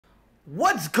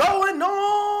What's going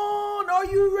on? Are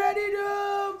you ready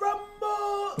to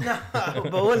rumble? No,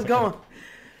 but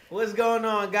what's going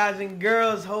on, guys and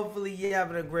girls? Hopefully you're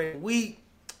having a great week.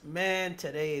 Man,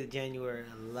 today is January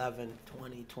 11th,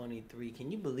 2023. Can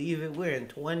you believe it? We're in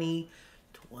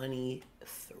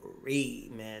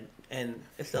 2023, man. And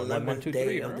it's the 11th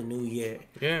day of the new year.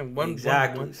 Yeah,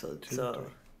 exactly. One, so two, three.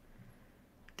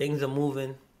 Things are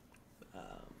moving.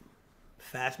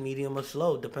 Fast, medium, or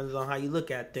slow. Depends on how you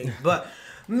look at things. But,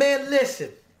 man, listen.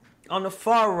 On the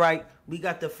far right, we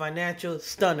got the financial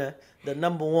stunner, the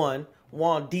number one.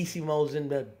 Juan Decimo's in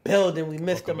the building. We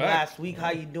missed him last week.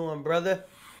 How you doing, brother?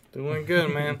 Doing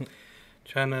good, man.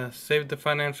 Trying to save the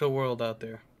financial world out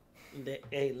there.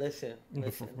 Hey, listen.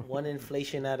 One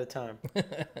inflation at a time.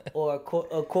 Or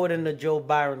according to Joe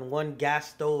Byron, one gas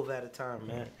stove at a time,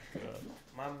 man.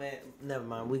 My man, never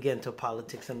mind. We get into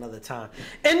politics another time.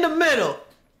 In the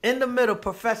middle,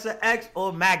 Professor X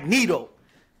or Magneto?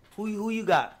 Who you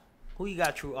got? Who you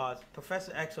got, True Oz?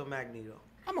 Professor X or Magneto?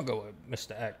 I'm gonna go with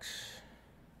Mr. X.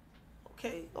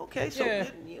 Okay, so yeah.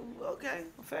 Okay,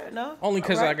 fair enough. Only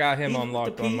because I got him Even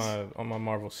unlocked on my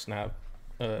Marvel Snap.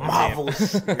 Marvel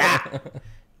Snap,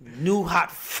 new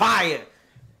hot fire,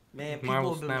 man. People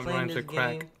Marvel have been Snap playing rhymes this with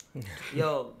crack. game.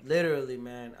 Yo, literally,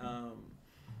 man.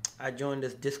 I joined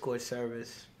this Discord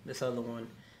service, this other one,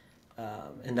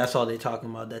 and that's all they're talking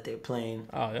about that they're playing.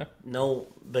 Oh yeah. No,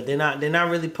 but they're not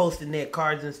really posting their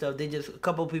cards and stuff. They just a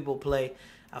couple people play.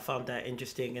 I found that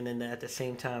interesting, and then at the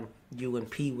same time, you and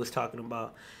P was talking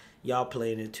about y'all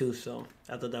playing it too. So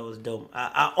I thought that was dope.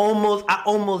 I almost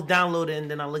downloaded,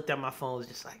 and then I looked at my phone. It was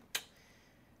just like,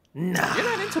 nah. You're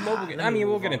not into mobile games. I mean,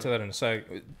 we'll get into that in a sec.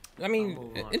 I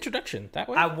mean, introduction that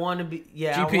way. I want to be,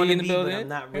 GP I want to in the be, building? but I'm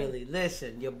not really.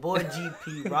 Listen, your boy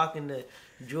GP rocking the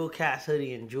Jewel Cast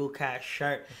hoodie and Jewel Cast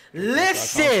shirt.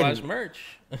 Listen,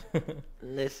 merch.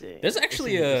 Listen. There's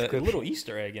actually a little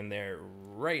Easter egg in there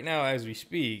right now as we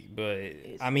speak. But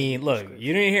I mean, look,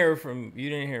 you didn't hear it from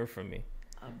me.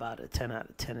 About a 10 out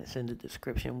of 10. It's in the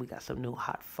description. We got some new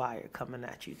hot fire coming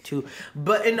at you too.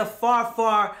 But in the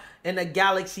far in the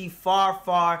galaxy,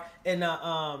 far in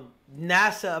the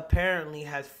NASA apparently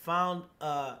has found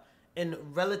in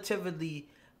relatively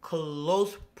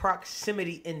close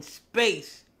proximity in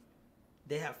space,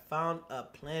 they have found a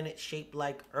planet shaped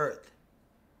like Earth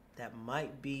that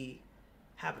might be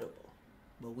habitable.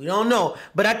 But we don't know.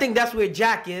 But I think that's where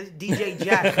Jack is, DJ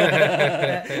Jack.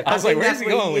 I was like, where's he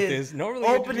going with this? Normally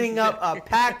opening up a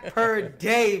pack per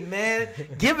day, man.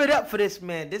 Give it up for this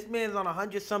man. This man's on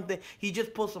 100-something. He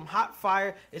just posted some hot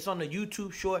fire. It's on the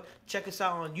YouTube short. Check us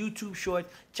out on YouTube short.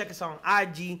 Check us out on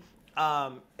IG,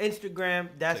 Instagram.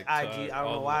 That's TikTok, IG. I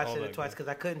don't know why I said it twice because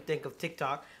I couldn't think of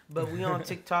TikTok. But we on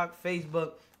TikTok,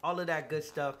 Facebook, all of that good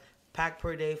stuff. Pack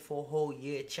per day for a whole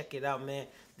year. Check it out, man.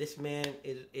 This man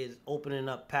is opening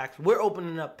up packs. We're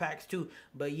opening up packs too,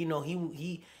 but you know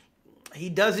he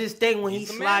does his thing when he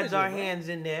slides our hands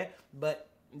in there. But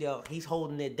yo, he's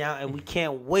holding it down, and we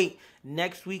can't wait.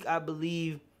 Next week, I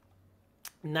believe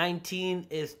 19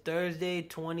 is Thursday,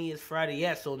 20 is Friday.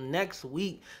 Yeah, so next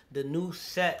week the new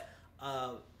set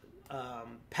of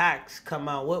packs come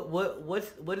out.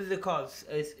 What is it called?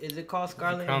 Is it called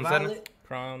Scarlet and Violet?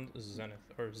 Crown Zenith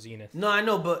or Zenith. No, I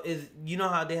know, but you know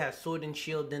how they have Sword and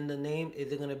Shield, then the name?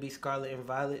 Is it going to be Scarlet and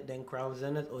Violet, then Crown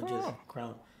Zenith, or just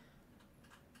Crown?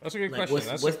 That's a good question.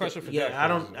 That's a question for Jack.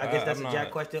 I guess that's a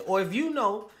Jack question. Or if you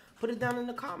know, put it down in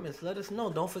the comments. Let us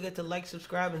know. Don't forget to like,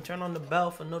 subscribe, and turn on the bell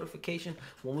for notification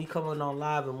when we coming on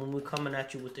live and when we're coming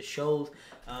at you with the shows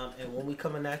and when we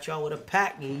coming at y'all with a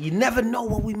pack. You never know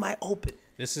what we might open.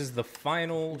 This is the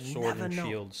final Sword and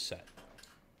Shield set.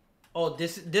 Oh,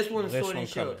 this one's Sword and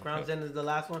Shield. Crown Zenith is the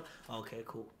last one? Okay,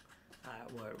 cool. All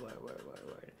right, word.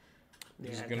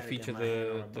 This is gonna feature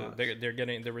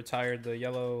they're retired the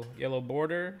yellow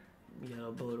border.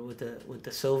 Yellow border with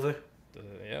the silver.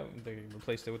 They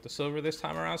replaced it with the silver this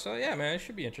time around. So yeah, man, it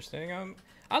should be interesting.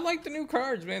 I like the new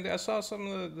cards, man. I saw some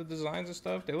of the designs and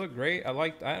stuff. They look great.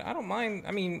 I don't mind.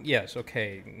 I mean, yes,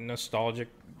 okay, nostalgic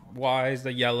wise,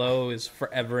 the yellow is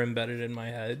forever embedded in my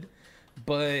head.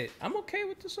 But I'm okay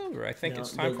with the silver. I think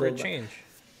it's time for a change.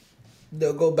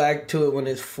 They'll go back to it when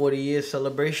it's 40 years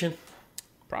celebration.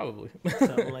 Probably.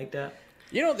 Something like that.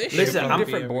 You know, they should have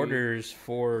different borders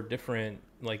for different,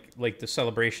 like the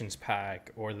celebrations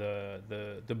pack or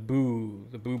the Boo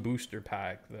booster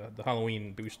pack, the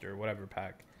Halloween booster, whatever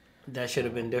pack. That should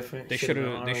have been different. They should be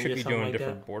doing like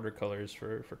different border colors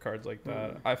for cards like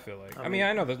that. I feel like. I mean,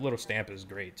 I know the little stamp is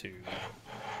great too.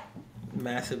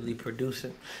 Massively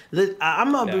producing.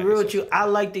 I'm gonna be real with you. I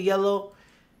like the yellow.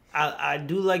 I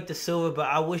do like the silver, but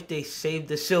I wish they saved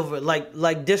the silver.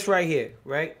 Like this right here,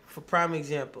 right? For prime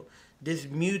example, this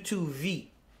Mewtwo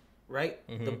V, right?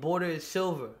 The border is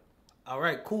silver. All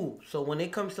right, cool. So when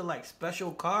it comes to like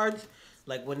special cards,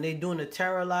 like when they doing a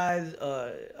terrorize,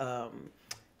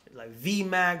 like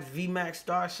VMAX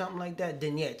Star, something like that,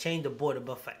 then yeah, change the border.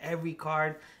 But for every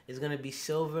card, it's gonna be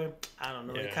silver. I don't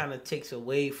know. It kind of takes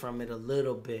away from it a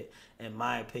little bit, in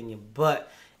my opinion. But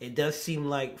it does seem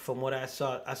like, from what I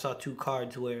saw 2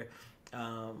 cards where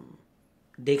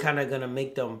they kind of gonna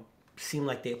make them seem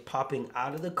like they're popping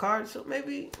out of the card. So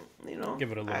maybe,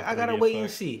 Give it a little I gotta 3D wait and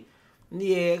effect. see.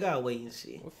 Yeah, I gotta wait and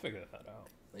see. We'll figure that out.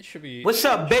 It should be. What's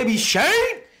up, baby Shane?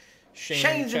 Shane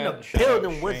Shane's in the chat, shout out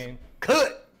building. What's Shane.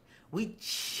 good? We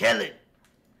chilling.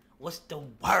 What's the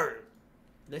word?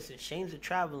 Listen, Shane's a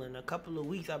traveling. In a couple of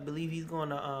weeks, I believe he's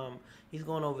going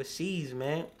overseas,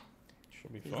 man.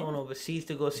 Should be He's going fun. overseas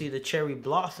to go see the cherry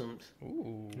blossoms.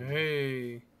 Ooh.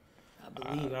 Hey.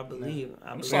 I believe.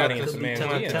 I'm sliding Could into be man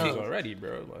telling DMs tales. already,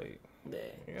 bro. Like, Yeah.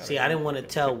 gotta See, I didn't want to get-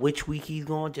 tell which week he's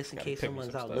going, just in gotta case pick me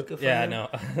someone's some out stuff. looking for Yeah, I him. know.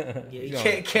 Yeah,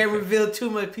 you can't reveal too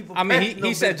much people. I mean, he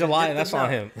personal said business, July, just and that's to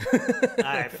on know. him. All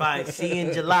right, fine. See you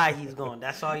in July. He's going.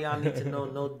 That's all y'all need to know.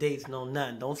 No dates, no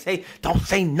nothing. Don't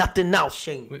say nothing else,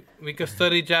 Shane. We can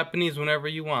study Japanese whenever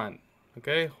you want.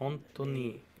 Okay?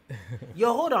 Hontoni.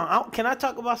 Yo, hold on. Can I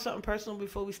talk about something personal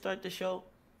before we start the show?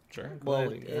 Sure. Well,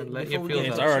 Let your before we feels get It's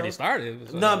into out. the already show- started.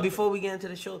 so- No, before we get into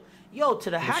the show, yo, to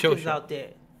the hackers show. out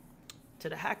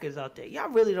there, y'all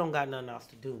really don't got nothing else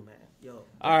to do, man. Yo,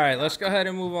 All right, let's go ahead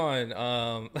and move on.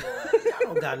 y'all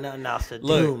don't got nothing else to do,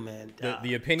 Look, man.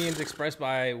 the opinions expressed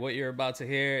by what you're about to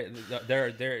hear,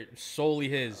 they're solely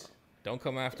his. Don't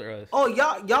come after us. Oh,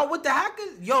 y'all with the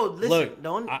hackers? Yo, listen, Look,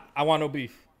 don't. I want no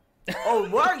beef. Oh,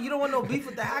 what? You don't want no beef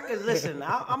with the hackers? Listen,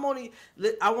 I want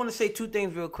to say 2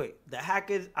 things real quick. The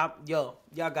hackers, y'all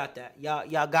got that.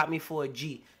 Y'all got me for a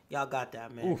G. Y'all got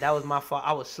that, man. That was my fault.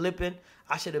 I was slipping.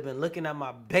 I should have been looking at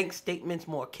my bank statements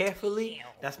more carefully.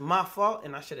 That's my fault,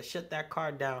 and I should have shut that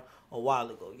card down a while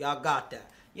ago. Y'all got that.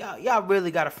 Y'all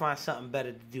really got to find something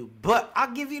better to do. But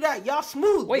I'll give you that. Y'all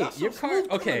smooth. Wait, Y'all some your card?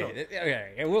 smooth Okay, criminals.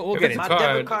 okay. We'll If get it's into My it.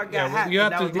 debit card got hacked, You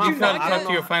have and to, that was did my you fault. not I talk don't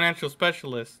to your know. financial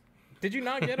specialist? Did you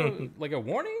not get a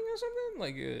warning or something?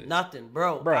 Like Nothing,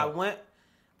 bro. Bro.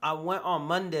 I went on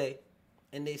Monday,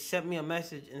 and they sent me a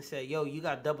message and said, "Yo, you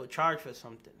got double charged for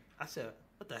something." I said,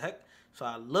 "What the heck?" So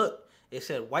I looked. It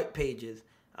said white pages.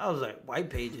 I was like, white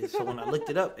pages. So when I looked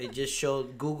it up, it just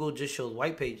showed Google just shows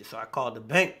white pages. So I called the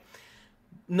bank.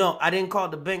 No, I didn't call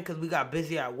the bank because we got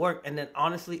busy at work, and then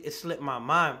honestly, it slipped my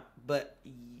mind. But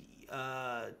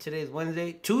today's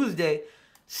Wednesday, Tuesday.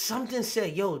 Something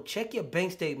said, yo, check your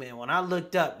bank statement. When I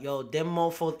looked up, yo, them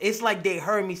mofos, it's like they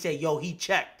heard me say, yo, he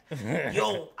checked.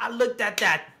 Yo, I looked at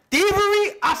that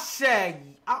thievery. I said,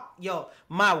 yo,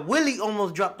 my willy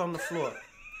almost dropped on the floor.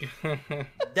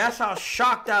 That's how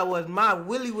shocked I was. My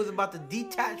willy was about to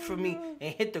detach from me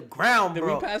and hit the ground, did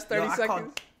bro. we pass 30 Yo, I seconds?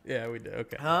 called- Yeah, we did.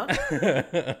 Okay. Huh?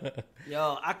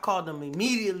 Yo, I called them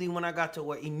immediately when I got to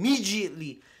work.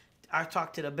 Immediately, I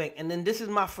talked to the bank. And then this is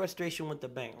my frustration with the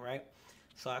bank, right?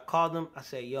 So I called them. I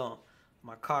said, yo,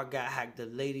 my car got hacked. The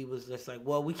lady was just like,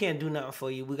 well, we can't do nothing for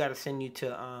you. We got to send you to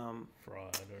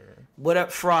Fraud or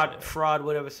whatever, fraud,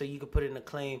 whatever, so you could put in a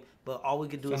claim. But all we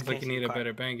could do Sounds is like you cancel need the a car.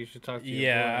 better bank. You should talk to your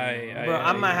yeah, boy, you know? Bro,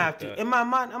 I might agree have with to. that. In my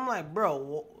mind, I'm like,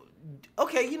 bro,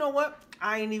 okay, you know what?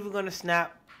 I ain't even gonna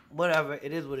snap. Whatever,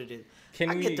 it is what it is.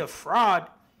 I get the fraud.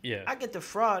 Yeah. I get the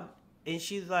fraud, and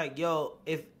she's like, yo,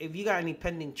 if you got any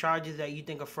pending charges that you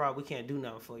think are fraud, we can't do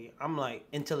nothing for you. I'm like,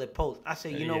 until it posts. I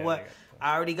said, you know Yeah, what? I got that.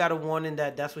 I already got a warning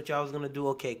that that's what y'all was gonna do.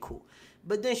 Okay, cool.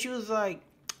 But then she was like,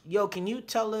 yo, can you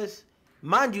tell us?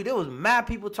 Mind you, there was mad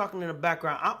people talking in the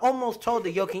background. I almost told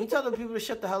her, yo, can you tell the people to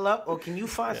shut the hell up? Or can you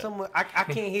find somewhere? I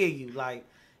can't hear you. Like,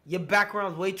 your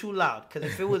background's way too loud. Because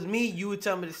if it was me, you would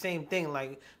tell me the same thing.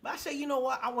 Like, but I said, you know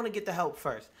what? I want to get the help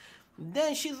first.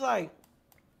 Then she's like,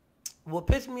 what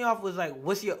pissed me off was like,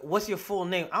 what's your full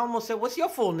name? I almost said, what's your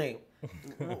full name?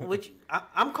 Which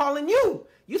I'm calling you.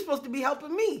 You're supposed to be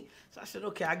helping me. So I said,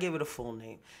 okay, I gave her the full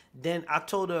name. Then I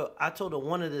told her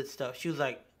one of the stuff. She was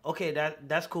like, okay,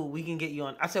 that's cool. We can get you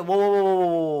on. I said,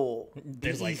 whoa.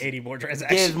 There's Be like easy. 80 more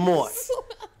transactions. There's more.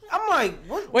 I'm like,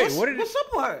 what's up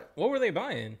with her? What were they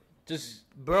buying? Just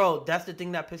Bro, that's the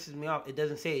thing that pisses me off. It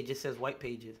doesn't say. It just says white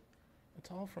pages.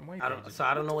 it's all from white I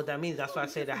don't know what that means. That's why I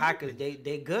say the hackers,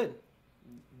 they good.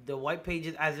 The white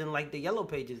pages, as in like the yellow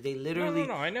pages, they literally.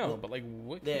 No, I know, but like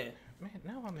what? Yeah. Man,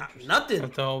 now I'm interested. Nothing.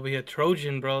 That's all be a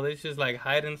Trojan, bro. They just like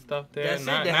hiding stuff there. That's it.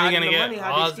 Now They're you're hiding gonna the get money,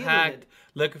 how they Oz stealing hacked, it.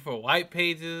 looking for white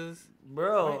pages.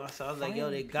 bro. So I was like, yo,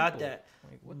 they got that.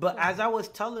 Like, But as I was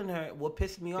telling her, what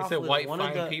pissed me You off said was white one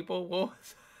of fine the people? What?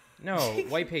 No,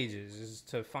 white pages is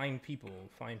to find people,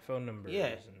 find phone numbers, Yeah.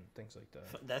 and things like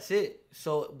that. That's it.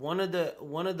 So one of the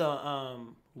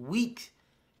weeks,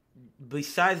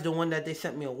 besides the one that they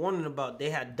sent me a warning about, they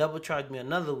had double charged me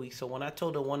another week. So when I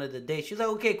told her one of the days, she was like,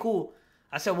 "Okay, cool."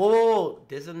 I said, "Whoa, whoa, whoa.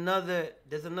 There's another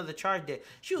charge there."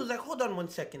 She was like, "Hold on one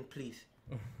second, please."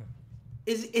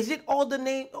 Is it all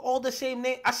the same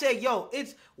name? I said, "Yo,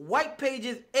 it's White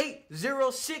Pages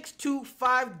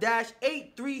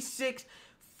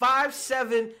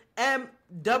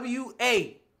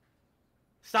 80625-83657MWA.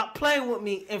 Stop playing with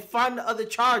me and find the other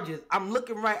charges. I'm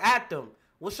looking right at them.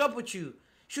 What's up with you?"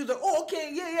 She was like, "Oh, okay,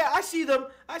 yeah, I see them.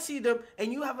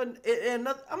 And you have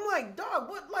another." I'm like, "Dog,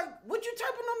 what you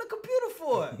typing on the computer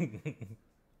for?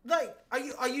 Like,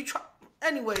 are you trying?"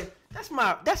 Anyway, that's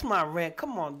my rant.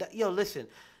 Come on, yo, listen,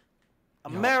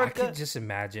 America. I could just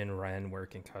imagine Ren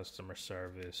working customer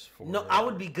service for. No, I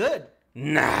would be good.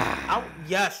 Nah.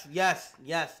 Yes.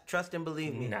 Trust and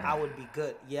believe me, I would be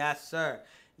good. Yes, sir.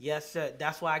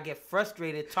 That's why I get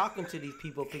frustrated talking to these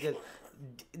people because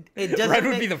it doesn't. Ren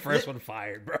would be the first one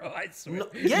fired, bro. I swear.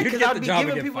 No, yeah, because I'd be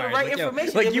giving people the right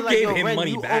information. Like, They'd you be like, gave "Yo, him Ren,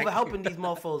 money you back. over helping these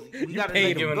mofos. We gotta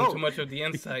paid let him. you Giving go." them too much of the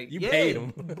insight. You paid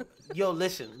him. Yo,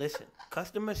 listen.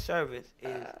 Customer service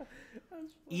is,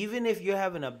 even if you're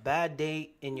having a bad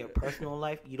day in your personal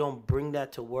life, you don't bring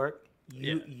that to work.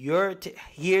 You're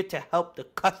here to help the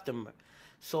customer.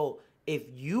 So if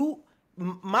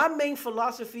my main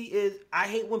philosophy is, I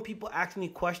hate when people ask me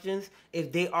questions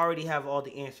if they already have all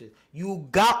the answers. You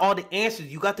got all the answers.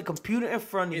 You got the computer in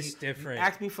front of you. It's different. You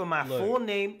ask me for my full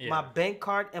name, my bank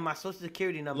card, and my social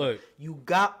security number. Look. You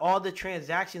got all the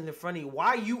transactions in front of you. Why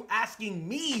are you asking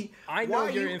me? I know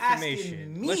your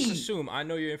information. Me? Let's assume I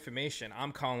know your information.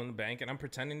 I'm calling the bank and I'm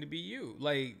pretending to be you.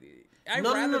 Like,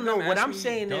 No. What I'm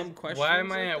saying is, why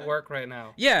am I at work right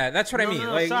now? Yeah, that's what I mean.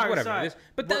 Like, sorry, whatever. sorry.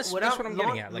 But that's what I'm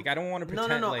getting at. Like, I don't want to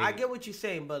pretend. No. Like, I get what you're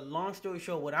saying, but long story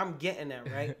short, what I'm getting at,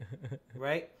 right?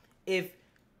 Right? If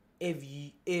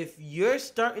you're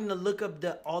starting to look up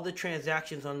all the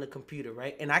transactions on the computer,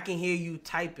 right, and I can hear you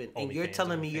typing, and you're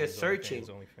telling me you're searching.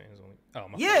 Oh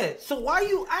my. Yeah. So why are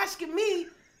you asking me?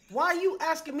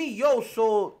 Yo,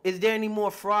 so is there any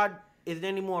more fraud?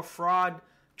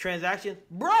 Transactions,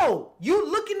 bro, you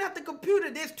looking at the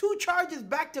computer, there's 2 charges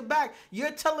back to back.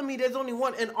 You're telling me there's only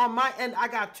one, and on my end I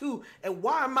got 2. And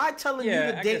why am I telling you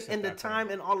the date and the time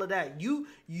and all of that? You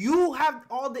have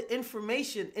all the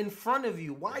information in front of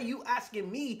you. Why are you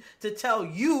asking me to tell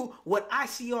you what I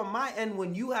see on my end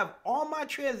when you have all my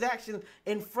transactions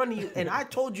in front of you? And I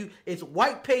told you it's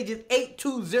White Pages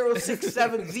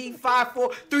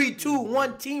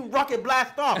 82067Z54321 Team Rocket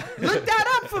Blast Off. Look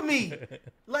that up for me.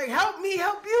 Like, help me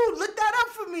help you. Look that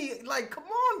up for me. Like, come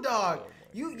on, dog.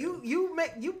 You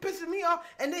pissing me off.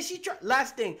 And then she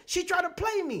tried to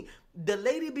play me. The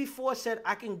lady before said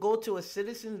I can go to a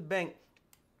Citizens Bank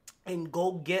and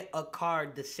go get a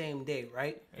card the same day,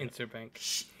 right?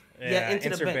 Interbank.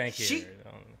 Into the bank.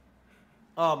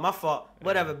 Oh, my fault.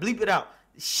 Whatever. Bleep it out.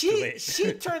 She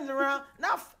turns around.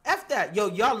 Now, F that. Yo,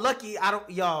 y'all lucky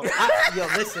yo,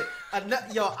 listen.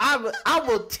 I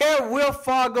will tear Will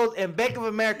Fargo's and Bank of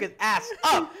America's ass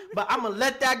up. But I'm going to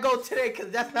let that go today because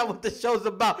that's not what the show's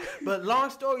about. But long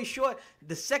story short,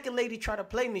 the second lady tried to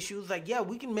play me. She was like, "Yeah,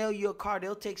 we can mail you a card.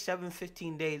 It'll take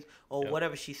 7-15 days or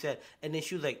whatever she said." And then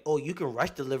she was like, "Oh, you can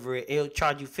rush deliver it. It'll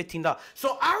charge you $15."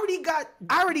 So I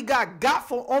already got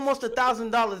for almost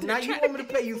 $1,000. Now you want me to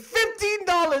pay you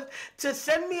 $15 to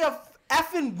send me a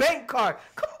effing bank card?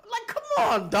 Come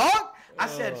on, dog. I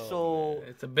said, so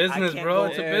it's a business, bro.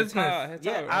 It's a business.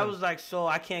 I was like, so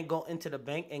I can't go into the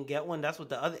bank and get one? That's what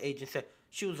the other agent said.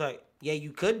 She was like, "Yeah,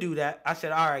 you could do that." I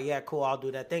said, "All right, yeah, cool, I'll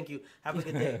do that. Thank you. Have a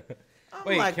good day."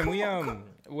 Wait, like, can we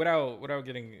without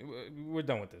getting, we're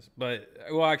done with this. But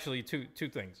well, actually, two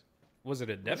things. Was it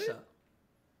a debit?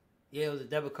 Yeah, it was a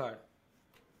debit card.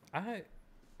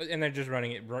 And they're just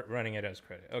running it as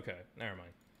credit. Okay, never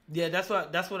mind. Yeah, that's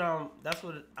what I'm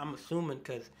assuming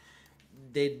because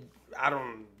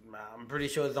I'm pretty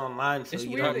sure it's online, so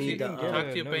you don't need to talk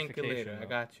to your banker later. I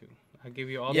got you. I'll give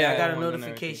you all. Yeah, I got a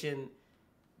notification.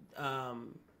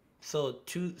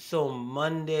 So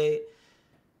Monday,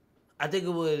 I think it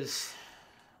was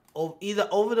either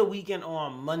over the weekend or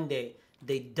on Monday,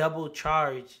 they double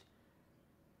charged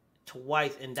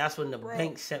twice, and that's when the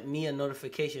bank sent me a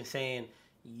notification saying,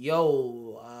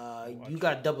 "Yo, you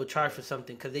got double charged for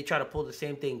something because they try to pull the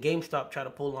same thing. GameStop try to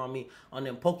pull on me on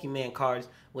them Pokemon cards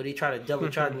where they try to double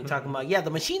charge me talking about, yeah, the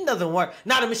machine doesn't work.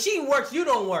 Now the machine works, you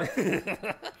don't work.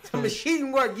 The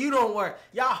machine work, you don't work.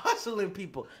 Y'all hustling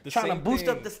people, trying to boost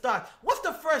up the stock. What's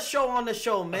the first show on the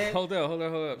show, man? Hold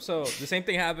up. So the same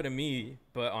thing happened to me,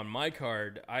 but on my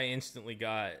card, I instantly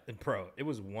got Pro. It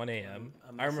was 1 a.m.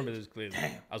 I remember this clearly.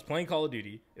 Damn. I was playing Call of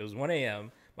Duty. It was 1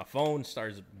 a.m. My phone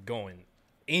starts going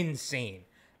insane.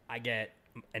 I get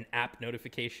an app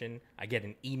notification. I get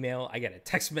an email. I get a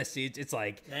text message. It's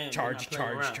like, Damn, charge.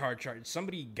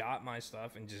 Somebody got my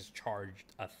stuff and just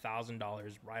charged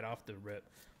 $1,000 right off the rip.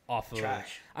 Off of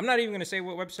Trash. I'm not even going to say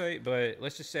what website, but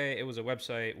let's just say it was a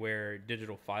website where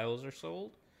digital files are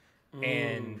sold.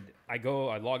 And I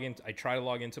log in. I try to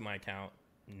log into my account.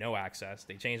 No access.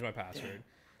 They changed my password.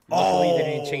 Luckily,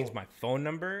 they didn't change my phone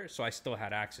number, so I still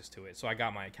had access to it. So I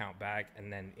got my account back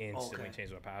and then instantly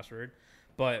changed my password.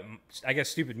 But I guess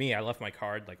stupid me, I left my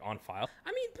card like on file.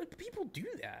 I mean, but people do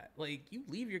that. Like, you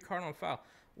leave your card on file.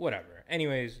 Whatever.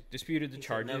 Anyways, disputed the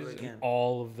charges and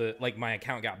all of the, like, my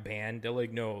account got banned. They're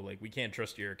like, no, like, we can't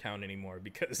trust your account anymore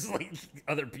because, like,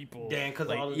 other people. Damn, because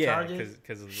like, of all the charges? Yeah,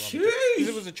 because Sheesh.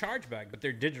 it was a chargeback, but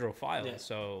they're digital files. Yeah.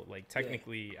 So, like,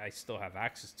 technically, I still have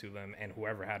access to them, and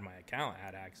whoever had my account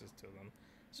had access to them.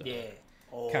 So, Yeah.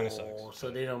 kind of sucks. So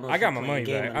they don't know. I if got you're my playing money a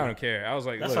game back. or I not. don't care. I was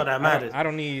like, That's look, all that matters. I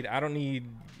don't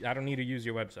need to use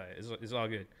your website. It's all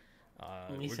good.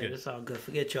 He We're said good. it's all good.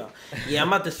 Forget y'all. Yeah, I'm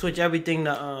about to switch everything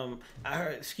to I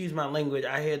heard. Excuse my language.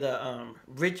 I hear the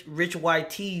rich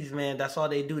YTs, man. That's all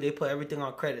they do. They put everything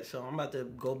on credit. So I'm about to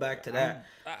go back to that.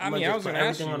 I mean, I was put going to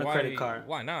ask everything you on a credit card.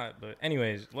 why not? But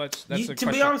anyways, that's To a be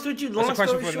question. honest with you, long That's a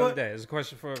question story for another short, day. It's a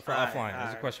question for Alright, offline. It's a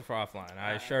alright. question for offline.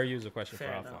 I assure you it's a question for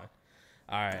Fair offline. enough.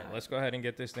 All right, let's go ahead and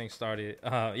get this thing started.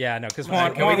 Yeah, no, because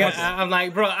Like, Juan I'm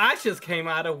like, bro, I just came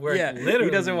out of work. yeah, literally.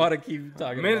 he doesn't want to keep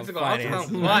talking minutes about ago. I finance. was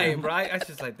kind of quiet, bro. I was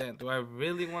just like, damn, do I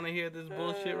really want to hear this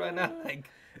bullshit right now? Like,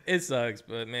 It sucks,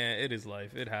 but man, it is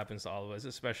life. It happens to all of us,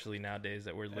 especially nowadays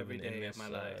that we're living day in of this my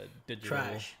life.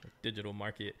 digital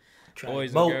market. Trash.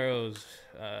 Boys Boat. and girls,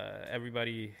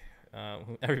 everybody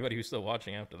who's still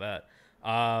watching after that.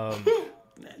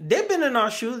 They've been in our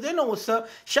shoes. They know what's up.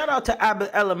 Shout out to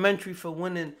Abbott Elementary for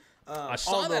winning saw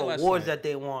all that the last awards night. that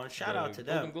they won. Shout out to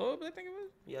Golden them. Globe, I think it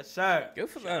was. Yes, sir. Good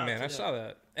for Shout them, out man. to I them. saw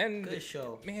that. And Good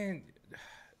show. man,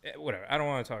 whatever. I don't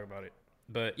want to talk about it,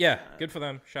 but yeah, good for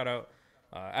them. Shout out.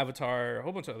 Avatar, a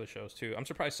whole bunch of other shows too. I'm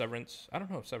surprised Severance. I don't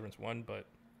know if Severance won, but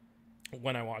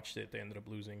when I watched it, they ended up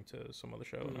losing to some other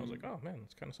show, and I was like, oh man,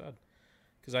 it's kind of sad.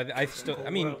 Because I still, I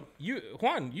mean,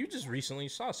 Juan, you just recently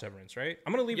saw Severance, right?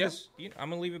 I'm gonna leave this. I'm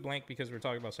gonna leave it blank because we're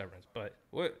talking about Severance. But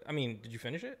what? I mean, did you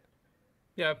finish it?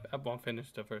 yeah, I won't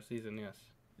finish the first season. Yes,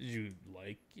 Did you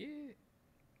like it?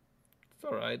 it's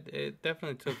all right. It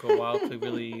definitely took a while to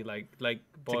really like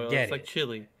boil. get It's like it.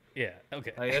 chili. Yeah.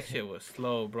 Okay. Like that shit was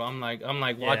slow, bro. I'm like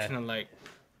watching it like.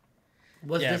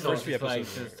 What's yeah, this first on? few It's like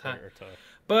episodes just are tough.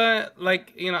 But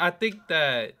like I think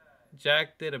that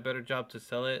Jack did a better job to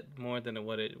sell it more than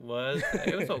what it was.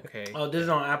 It was okay. Oh, this is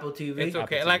on Apple TV. It's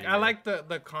okay. Apple Like TV, I yeah. like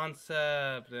the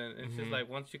concept, and it's just like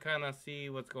once you kind of see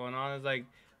what's going on, it's like,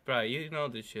 bro, you know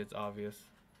this shit's obvious.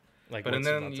 Like, But and what's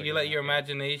then about to you go let your down.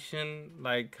 imagination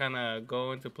like kind of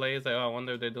go into play. It's like, oh, I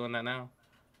wonder if they're doing that now.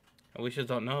 And we just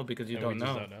don't know because you And we don't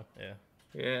just know. don't know. Yeah.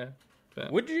 Yeah.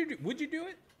 But Would you do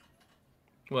it?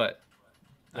 what?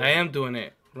 I am doing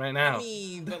it right now. I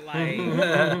mean, but like,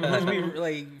 let's be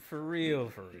like for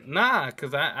real. Nah,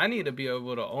 cause I need to be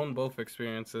able to own both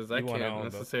experiences. I You wanna own can't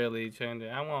both. necessarily change it.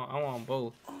 I want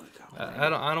both. I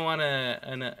don't want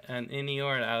an innie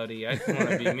or an Audi. I just want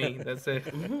to be me. That's it.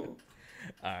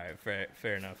 All right,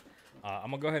 fair enough.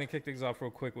 I'm gonna go ahead and kick things off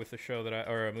real quick with a show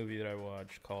or a movie that I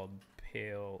watched called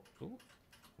Pale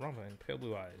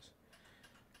Blue Eyes.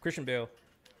 Christian Bale.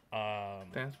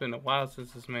 Damn, it's been a while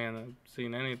since this man I've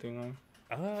seen anything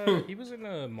on. He was in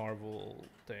a Marvel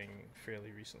thing fairly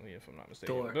recently, if I'm not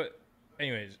mistaken. Thor. But,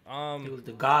 anyways, It was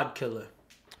the God Killer.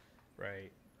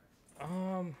 right.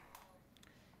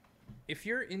 If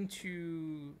you're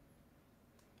into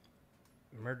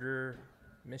murder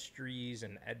mysteries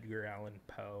and Edgar Allan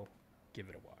Poe, give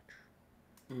it a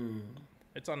watch.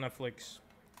 It's on Netflix.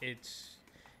 It's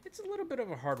a little bit of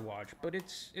a hard watch, but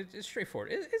it's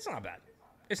straightforward. It's not bad.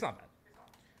 It's not bad.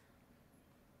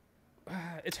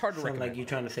 It's hard to Sound recommend. like you're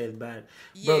trying to say it's bad.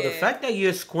 Bro, the Yeah. fact that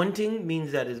you're squinting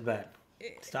means that it's bad.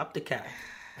 Stop the cap.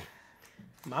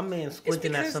 My man's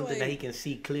squinting at because, something that like- he can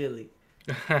see clearly.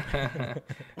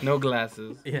 No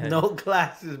glasses. Yeah. No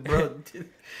glasses, bro.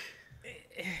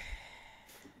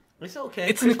 It's okay.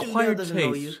 It's an Christian Bale acquired doesn't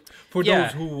know you. taste for Yeah.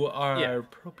 those who are Yeah.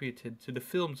 appropriated to the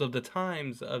films of the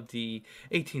times of the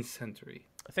 18th century.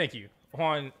 Thank you,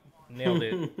 Juan. Nailed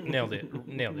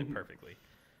it perfectly.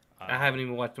 I haven't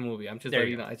even watched the movie. I'm just There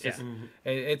letting you you go. know. It's just,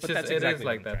 Yeah. it's But just, that's it exactly is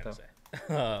like what I'm that trying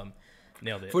though. to say.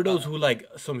 Nailed it. For those who like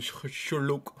some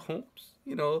Sherlock Holmes,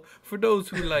 you know, for those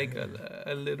who like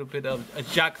a little bit of a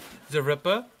Jack the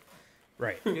Ripper,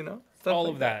 right, you know, stuff all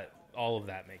like of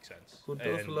that makes sense. For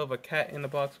those who love a cat in the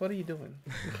box, what are you doing?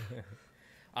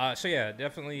 So yeah,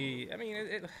 definitely. I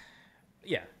mean,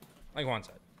 yeah, like Juan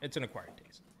said, it's an acquired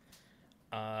taste.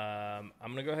 I'm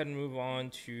gonna go ahead and move on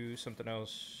to something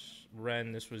else.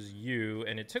 Ren, this was you,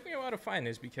 and it took me a while to find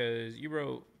this because you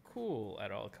wrote "cool"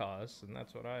 at all costs, and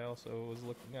that's what I also was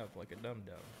looking up like a dum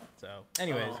dum. So,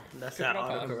 anyways, Oh, that's kick that it off,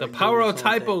 Alex. autocorrect The doing power of its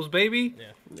own thing. typos, baby.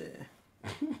 Yeah.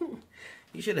 Yeah.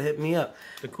 You should have hit me up.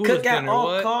 The coolest Cook at dinner. all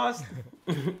What? costs.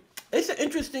 It's an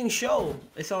interesting show.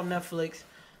 It's on Netflix.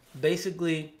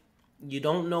 Basically, you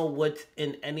don't know what's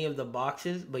in any of the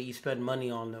boxes, but you spend money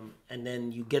on them, and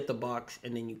then you get the box,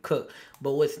 and then you cook.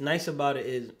 But what's nice about it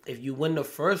is if you win the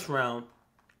first round,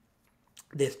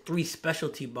 there's 3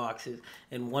 specialty boxes,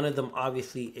 and one of them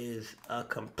obviously is a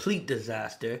complete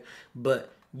disaster.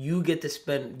 But you get to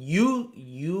spend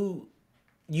you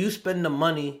spend the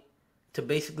money to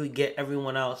basically get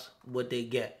everyone else what they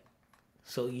get.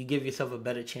 So you give yourself a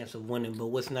better chance of winning. But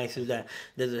what's nice is that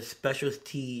there's a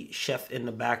specialty chef in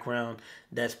the background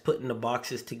that's putting the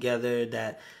boxes together.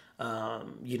 That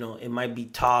it might be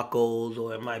tacos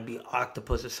or it might be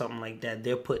octopus or something like that.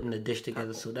 They're putting the dish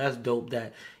together. So that's dope.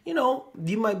 That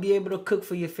you might be able to cook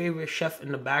for your favorite chef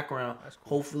in the background.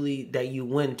 Hopefully that you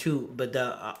win too. But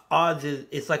the odds is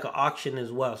it's like an auction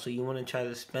as well. So you want to try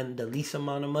to spend the least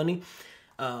amount of money.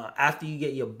 After you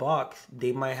get your box,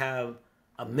 they might have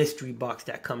a mystery box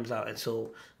that comes out. And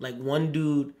so, like, one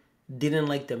dude didn't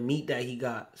like the meat that he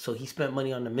got, so he spent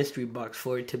money on the mystery box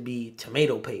for it to be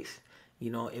tomato paste.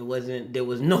 There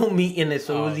was no meat in it,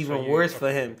 so it was even worse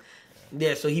for him.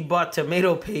 Yeah, so he bought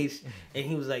tomato paste, and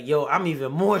he was like, "Yo, I'm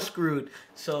even more screwed."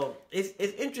 So it's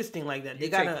interesting like that. You They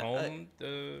got take home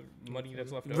the money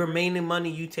that's left over. remaining money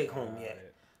you take home. Yeah.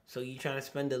 So you trying to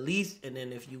spend the least, and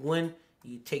then if you win,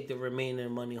 you take the remaining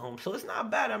money home. So it's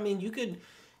not bad. I mean, you could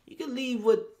leave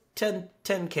with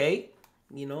 10K,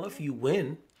 if you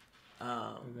win.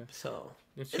 So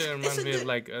It should remind me of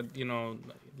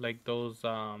like those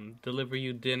deliver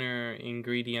you dinner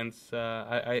ingredients.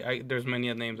 I there's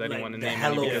many names I don't want to name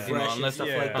Hello because, Fresh and stuff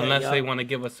like that. unless yeah. they want to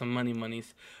give us some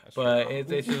monies. But it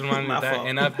just reminds me My of that. fault.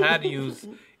 And I've had to use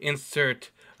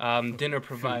insert dinner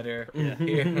provider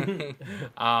here.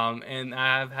 And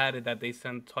I've had it that they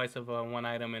sent twice of one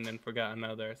item and then forgot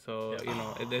another. So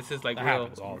this is like That real.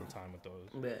 happens all the time with those.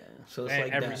 Yeah. So it's And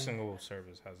like every that. single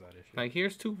service has that issue. Like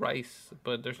here's 2 rice,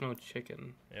 but there's no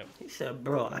chicken. Yep. He said,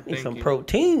 "Bro, I need Thank some you.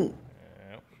 protein."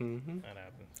 Yep. Mm-hmm. That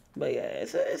happens. But yeah,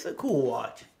 it's a cool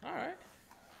watch. All right.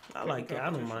 I like it. I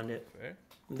don't mind it. Fair.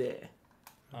 Yeah.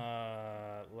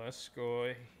 Let's go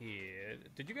ahead.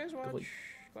 Did you guys watch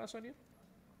Glass Onion?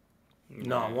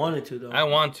 No, I wanted to though. I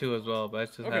want to as well, but I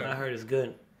just Okay. haven't. I heard it's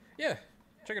good. Yeah,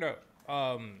 check it out.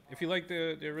 If you like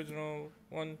the original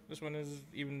one, this one is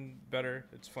even better.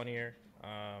 It's funnier.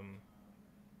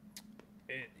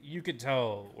 You could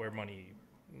tell where money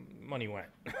went.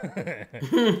 'Cause,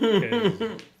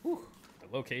 the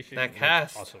location, That was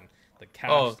cast. awesome. The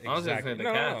cast, Oh, I was gonna exactly. say the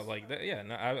No, cast. like that. Yeah,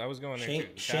 no, I was going there too.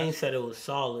 The Shane cast, said it was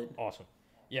solid. awesome.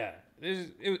 Yeah,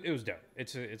 it was dope.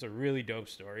 It's a really dope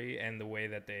story, and the way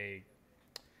that they.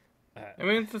 I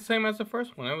mean, it's the same as the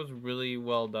first one. It was really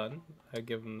well done. I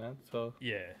give them that. So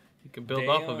Yeah. you can build They,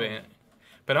 off of it.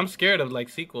 But I'm scared of like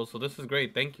sequels, so this is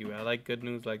great. Thank you. I like good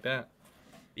news like that.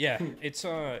 Yeah, it's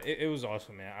it was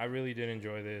awesome, man. I really did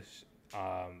enjoy this.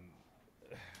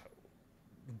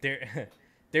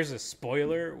 There's a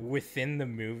spoiler within the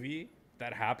movie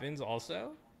that happens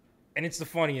also, and it's the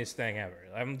funniest thing ever.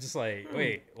 I'm just like,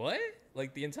 wait, what?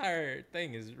 Like the entire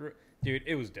thing is, dude.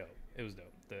 It was dope. It was dope.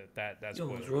 That Yo,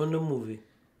 spoiler. it's ruined the movie.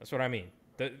 That's what I mean.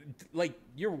 Like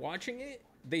you're watching it,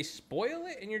 they spoil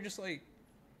it, and you're just like,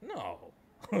 no,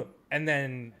 and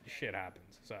then shit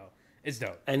happens. So it's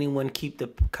dope. Anyone keep the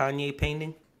Kanye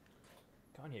painting?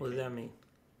 Kanye, What does that mean?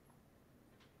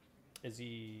 is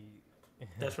he?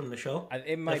 That's from the show.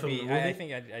 It might from be. the I movie?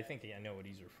 think I know what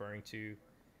he's referring to,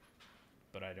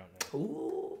 but I don't know.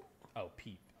 Ooh. Oh,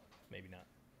 Peep, maybe not.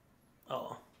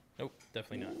 Oh. Nope,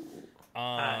 definitely not.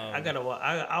 I gotta.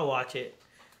 I'll watch it.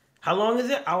 How long is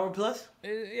it? Hour plus?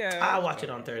 Yeah, I'll watch it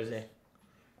on Thursday.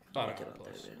 about watch an it hour on plus.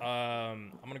 Thursday.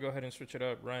 I'm gonna go ahead and switch it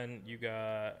up. Ren, you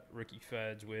got Ricky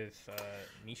Feds with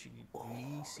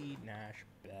Niecy Nash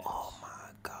Betts. Oh my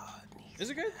god. Is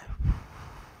it good?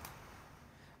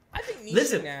 I think Niecy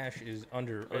Listen. Nash is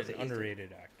an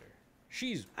underrated actor.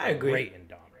 She's I agree. great in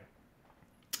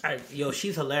Dahmer. Yo,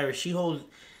 she's hilarious. She holds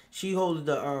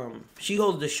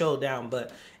the show down.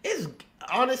 But it's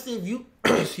honestly, if you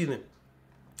excuse me,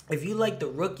 if you like the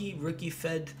rookie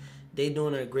Feds, they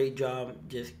doing a great job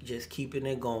just keeping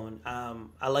it going.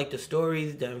 I like the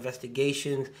stories, the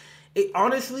investigations.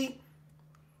 Honestly,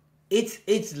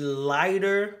 it's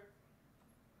lighter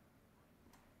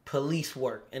police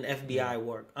work and FBI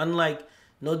work. Unlike,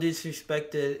 no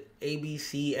disrespect to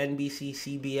ABC, NBC,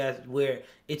 CBS, where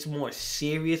it's more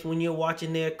serious when you're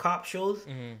watching their cop shows.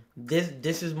 Mm-hmm.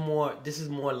 This is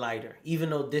more lighter.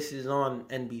 Even though this is on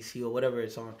NBC or whatever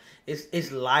it's on,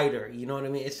 it's lighter. You know what I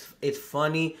mean? It's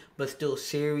funny but still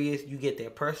serious. You get their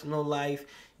personal life.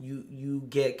 You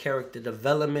get character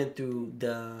development through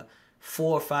the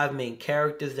 4 or 5 main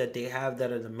characters that they have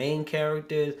that are the main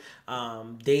characters.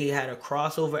 They had a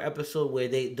crossover episode where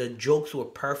the jokes were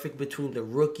perfect between the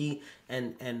rookie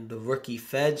and the rookie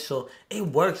Fed. So it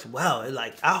works well.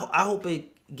 I hope it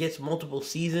gets multiple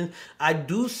seasons. I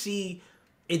do see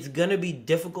it's gonna be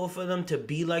difficult for them to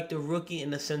be like the rookie in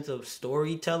the sense of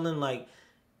storytelling,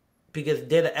 because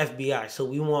they're the FBI. So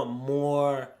we want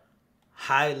more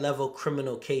high level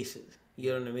criminal cases.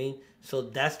 You know what I mean? So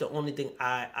that's the only thing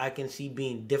I can see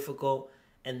being difficult,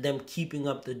 and them keeping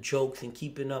up the jokes and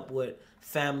keeping up with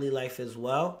family life as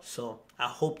well. So I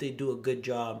hope they do a good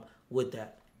job with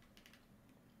that.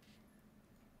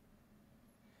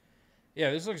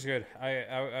 Yeah, this looks good.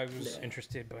 I was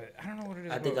interested, but I don't know what it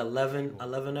is. I think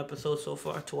 11 episodes so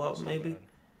far, 12 maybe.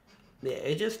 Yeah,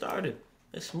 it just started.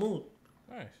 It's smooth.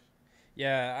 Nice.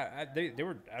 Yeah, they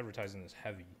were advertising this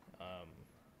heavy.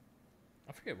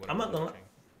 I forget what. I'm not gonna.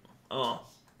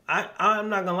 I'm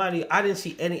not gonna lie to you. I didn't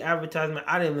see any advertisement.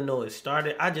 I didn't even know it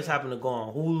started. I just happened to go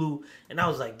on Hulu, and I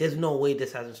was like, "There's no way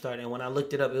this hasn't started." And when I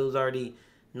looked it up, it was already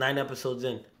 9 episodes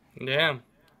in. Damn.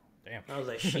 I was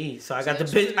like, "Sheesh!" So I got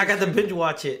the binge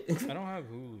watch it. I don't have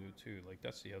Hulu too. Like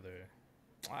that's the other.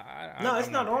 No, it's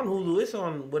not on Hulu. It's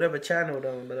on whatever channel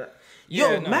though. But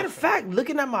matter of fact,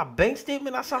 looking at my bank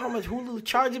statement, I saw how much Hulu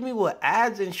charging me with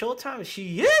ads and Showtime.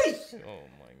 Sheesh!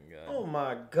 Oh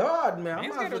my God, man!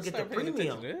 I'm about to get the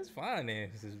premium. It's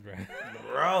finances, bro.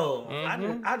 Bro,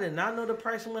 I did not know the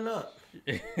price went up.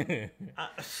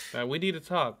 We need to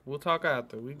talk. We'll talk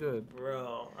after. We good.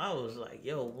 Bro, I was like,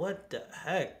 yo, what the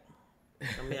heck?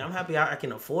 I mean, I'm happy I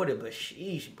can afford it, but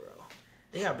sheesh, bro.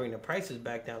 They gotta bring the prices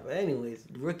back down. But anyways,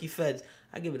 Rookie Feds,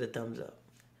 I give it a thumbs up.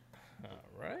 All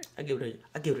right. I give it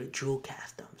a Jewel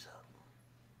Cast thumbs up.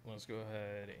 Let's go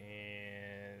ahead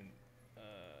and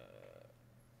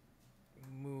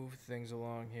move things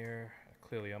along here.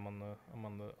 Clearly, I'm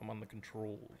on the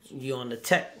controls. You on the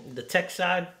tech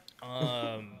side?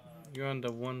 You're on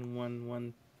the 1, 1,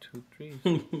 1, 2, 3.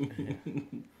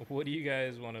 What do you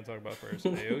guys want to talk about first,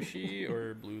 Aoshi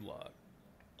or Blue Lock?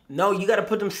 No, you gotta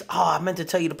put them. Oh, I meant to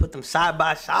tell you to put them side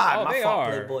by side. Oh, My they fault,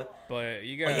 are. Playboy. But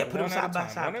you got put them side by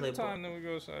side, One at a Playboy. time, then we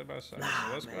go side by side. Nah,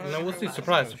 Let's go man. ahead No, and we'll go see. side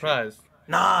Surprise, by surprise.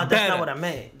 Nah, that's Better. not what I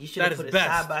meant. You should That have is put it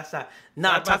best. side by side. Nah,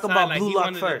 Side by talk side, about like Blue he Lock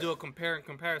wanted first. to do a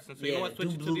comparison. So Yeah, you know what? Switch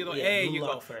do it to Blue- the other. yeah, Hey, Blue you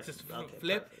Lock go. first. Just Okay,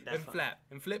 flip perfect. That's and fine. flap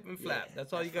and flip and flap. Yeah,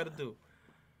 that's all you got to do.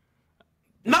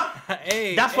 No,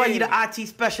 Hey, that's why hey. you the IT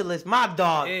specialist. My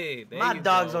dog. Hey, there my you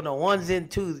dog's go. on the ones and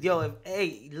twos. Yo,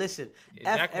 listen. Yeah,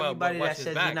 F Jack, but everybody watch that his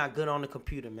says back. you're not good on the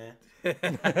computer, man.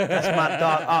 That's my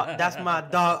dog. That's my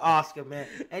dog, Oscar, man.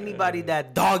 Anybody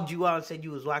that dogged you out and said you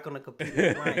was whack on the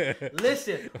computer, right?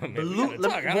 Listen, Blue.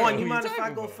 Vaughn, you mind if I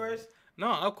go first?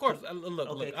 No, of course. Look,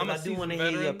 Okay, I'm a because I do want to seasoned hear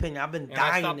your veteran, opinion. I've been and I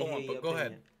dying stop to on hear one, your but go opinion.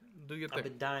 ahead. Do your I've thing.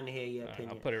 been dying to hear your I'll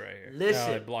opinion. put it right here. Listen.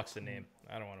 No, it blocks the name.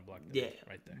 I don't want to block the name.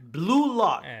 Right there. Blue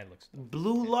Lock. It looks.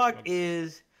 Blue Lock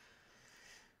is,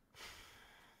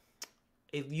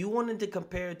 if you wanted to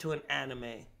compare it to an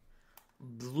anime,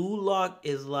 Blue Lock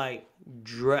is like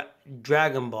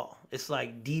Dragon Ball. It's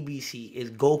like DBC. It's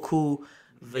Goku,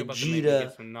 You're about to make me Vegeta.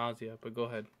 get some nausea, but go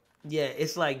ahead. Yeah,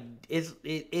 it's like it's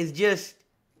just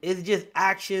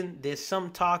action. There's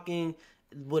some talking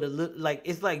with a like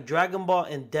it's like Dragon Ball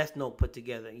and Death Note put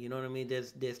together. You know what I mean?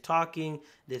 There's talking,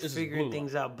 there's This is figuring Blue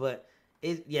things out, but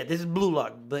this is Blue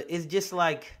Lock, but it's just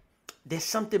like there's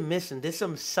something missing. There's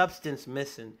some substance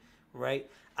missing, right?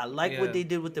 I like what Yeah. they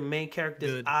did with the main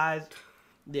character's Good. eyes.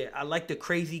 Yeah, I like the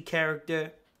crazy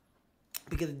character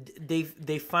because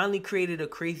they finally created a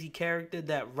crazy character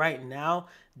that right now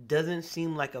doesn't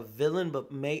seem like a villain,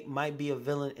 but might be a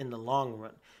villain in the long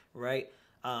run, right?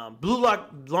 Blue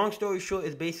Lock, long story short,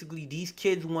 is basically these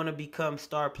kids want to become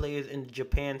star players in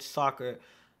Japan soccer,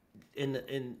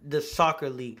 in the soccer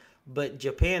league. but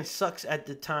Japan sucks at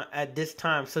this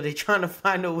time, so they're trying to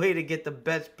find a way to get the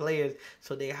best players.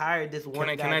 So they hired this one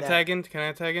guy. Can I tag in? Can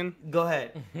I tag in? Go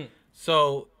ahead.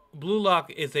 So Blue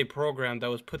Lock is a program that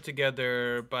was put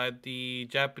together by the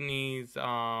Japanese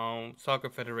Soccer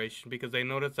Federation because they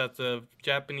noticed that the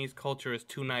Japanese culture is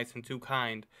too nice and too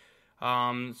kind.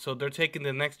 So they're taking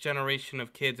the next generation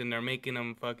of kids and they're making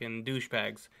them fucking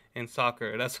douchebags in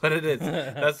soccer. That's what it is.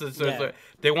 That's the Yeah.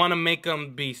 They want to make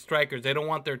them be strikers. They don't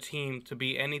want their team to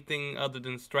be anything other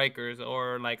than strikers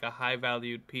or like a high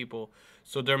valued people.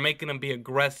 So they're making them be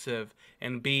aggressive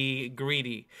and be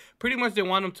greedy. Pretty much they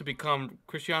want them to become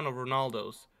Cristiano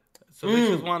Ronaldos. So they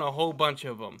just want a whole bunch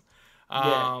of them.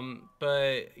 Yeah.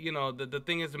 But you know the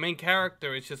thing is the main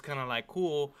character is just kind of like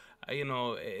cool. You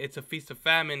know, it's a feast of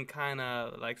famine kind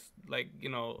of like you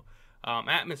know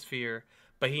atmosphere.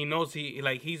 But he knows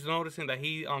he's noticing that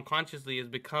he unconsciously is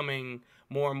becoming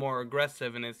more and more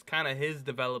aggressive, and it's kind of his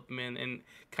development and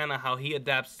kind of how he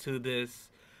adapts to this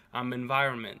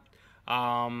environment.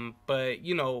 But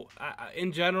you know,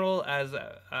 in general, as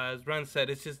Ren said,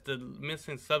 it's just the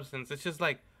missing substance. It's just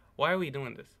like, why are we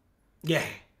doing this? Yeah.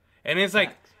 And it's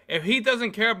like, if he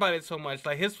doesn't care about it so much,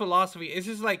 like his philosophy, it's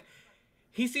just like,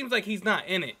 he seems like he's not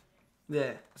in it.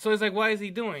 Yeah. So it's like, why is he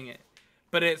doing it?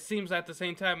 But it seems at the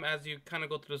same time, as you kind of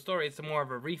go through the story, it's more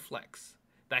of a reflex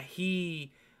that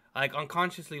he, like,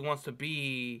 unconsciously wants to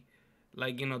be,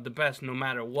 like, you know, the best no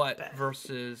matter what,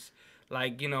 versus,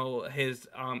 like, you know, his,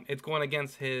 it's going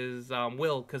against his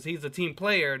will, because he's a team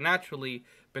player naturally,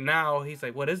 but now he's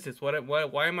like, what is this? Why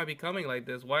am I becoming like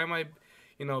this? Why am I,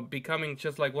 you know, becoming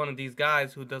just like one of these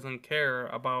guys who doesn't care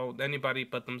about anybody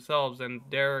but themselves, and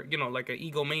they're, you know, like an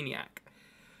egomaniac.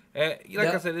 I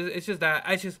said, it's just that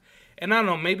and I don't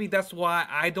know, maybe that's why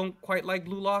I don't quite like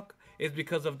Blue Lock, is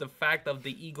because of the fact of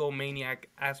the egomaniac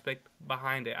aspect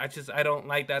behind it. I don't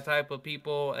like that type of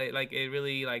people. It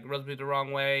really like rubs me the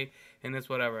wrong way, and it's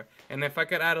whatever. And if I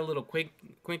could add a little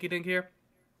quinky dink here,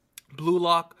 Blue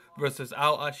Lock versus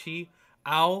Ao Ashi.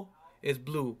 Ao is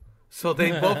blue, so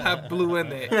they both have blue in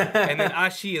it, and then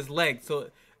Ashi is leg.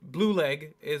 So blue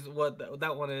leg is what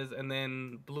that one is, and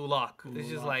then Blue Lock. It's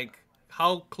just like,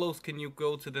 how close can you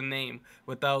go to the name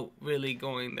without really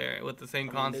going there with the same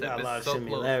concept? They got a lot It's of so close.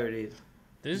 similarities.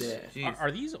 Jeez.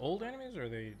 Are these old animes or are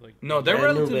they like? No, they're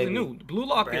Brand new, relatively baby. new. Blue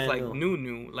Lock is Brand like new.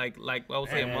 new. Like I would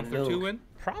say a Brand month or new. two in.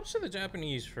 Props to the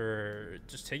Japanese for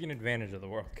just taking advantage of the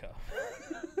World Cup.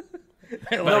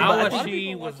 But a lot of Awashi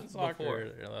people was watching soccer. before.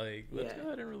 They're like, let's go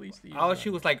ahead and release these. Awashi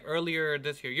was like earlier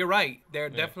this year. You're right. They're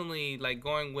definitely like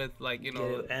going with like, you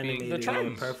know, Get being animated trends.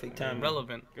 in perfect timing.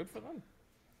 relevant. Good for them.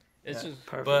 It's just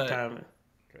Perfect But- timing.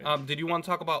 great. Did you want to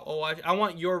talk about Awashi? I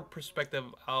want your perspective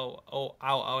of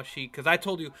Awashi, because I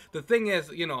told you the thing is,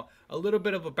 you know, a little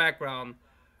bit of a background.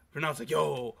 Renat's like,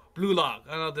 yo, Blue Lock.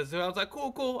 I know this. I was like,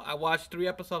 cool. I watched 3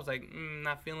 episodes. Like,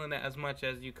 not feeling it as much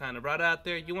as you kind of brought out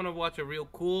there. You want to watch a real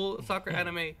cool soccer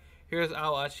anime? Here's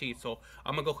Awashi. So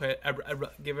I'm gonna go ahead,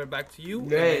 give it back to you.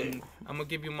 Great. And I'm gonna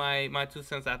give you my 2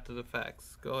 cents after the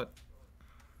facts. Go ahead.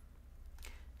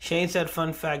 Shane said,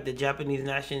 fun fact, the Japanese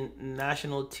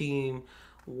national team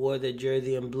wore the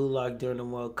jersey in Blue Lock during the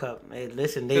World Cup. Hey,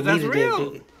 listen, they 'Cause that's needed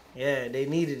real. it. They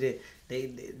needed it.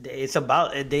 It's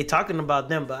about, they talking about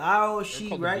them, but They're Aoshi,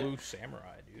 called right? the Blue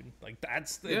Samurai, dude. Like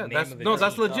that's the Yeah, name that's of the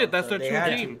that's team. legit. That's their They true had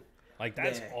to. team. Like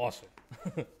that's Yeah. awesome.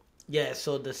 Yeah,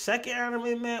 so the second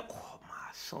anime, man, oh my,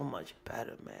 so much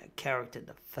better, man. Character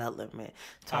development, man.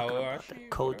 Talking about the Aoshi,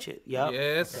 coaches, yup,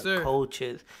 Yes, the sir.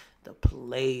 coaches, the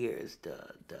players, the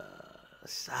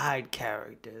side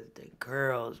characters, the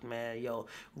girls, man. Yo,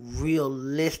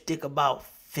 realistic about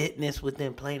fitness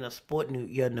within playing a sport,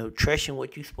 your nutrition,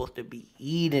 what you're supposed to be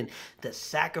eating, the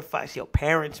sacrifice your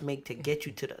parents make to get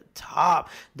you to the top.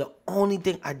 The only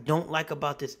thing I don't like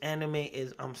about this anime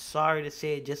is, I'm sorry to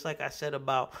say it, just like I said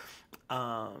about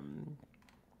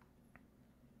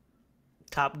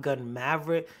Top Gun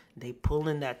Maverick, they pull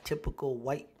in that typical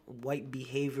white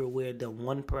behavior where the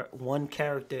one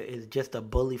character is just a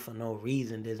bully for no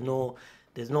reason. There's no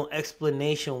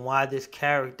explanation why this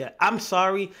character. I'm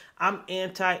sorry, I'm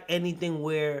anti anything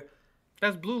where.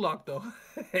 That's Blue Lock though.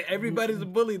 Everybody's a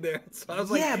bully there. So I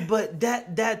was like, Yeah, but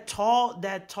that tall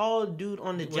dude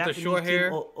on the With the Japanese short team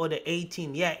hair? or the A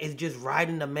team, yeah, is just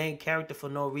riding the main character for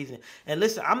no reason. And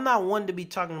listen, I'm not one to be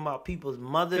talking about people's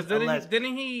mothers 'cause unless.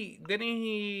 didn't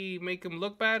he make him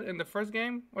look bad in the first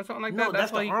game or something like No, that?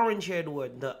 that's why the he, orange haired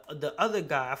one. The other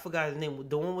guy, I forgot his name.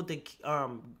 The one with the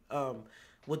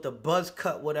with the buzz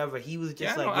cut, whatever. He was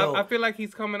just Yeah, like, no, yo. I feel like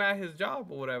he's coming at his job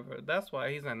or whatever. That's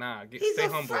why he's like, nah, He's stay a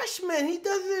humble. freshman. He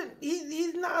doesn't.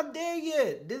 He's not there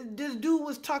yet. This dude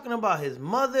was talking about his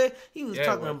mother. He was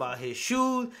talking about his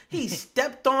shoes. He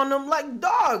stepped on them like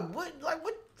dog. What?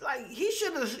 Like he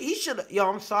should have. Yo,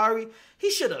 I'm sorry.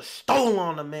 He should have stolen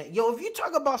on them, man. Yo, if you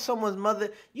talk about someone's mother,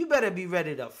 you better be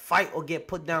ready to fight or get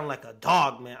put down like a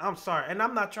dog, man. I'm sorry, and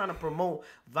I'm not trying to promote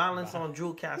violence on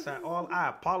Drewcast at all. I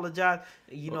apologize.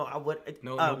 You know, I would.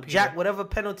 Jack, whatever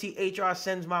penalty HR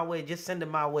sends my way, just send it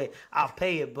my way. I'll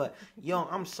pay it. But yo,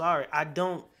 I'm sorry. I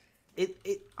don't.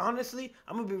 It honestly,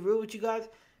 I'm gonna be real with you guys.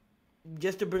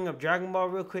 Just to bring up Dragon Ball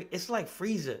real quick, it's like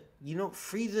Frieza. You know,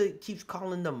 Frieza keeps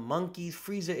calling them monkeys.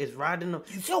 Frieza is riding them.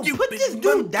 Yo, put this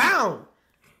dude down.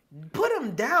 Put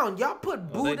him down. Y'all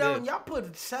put Boo down. Y'all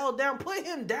put Cell down. Put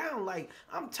him down. Like,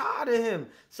 I'm tired of him.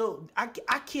 So I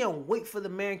can't wait for the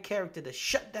main character to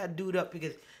shut that dude up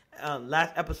because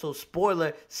last episode,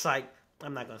 spoiler, psych.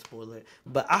 I'm not gonna spoil it,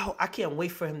 but I can't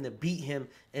wait for him to beat him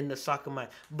in the soccer match.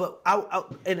 But I'll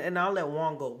let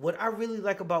Juan go. What I really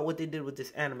like about what they did with this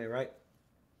anime, right?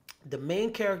 The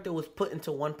main character was put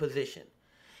into one position.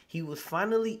 He was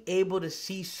finally able to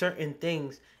see certain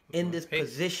things in this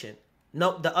position.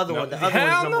 No, the other one. The other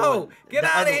one's number one. Get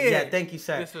out of here. Yeah, thank you,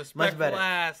 sir. Much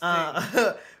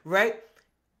better. Right?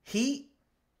 He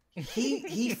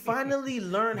finally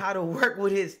learned how to work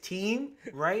with his team,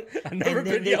 right? I've never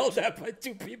been yelled at by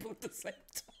two people at the same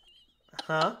time.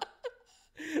 Huh?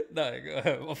 No, go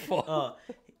ahead.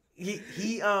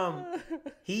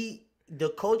 The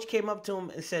coach came up to him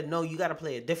and said, "No, you got to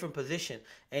play a different position."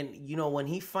 And you know, when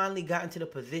he finally got into the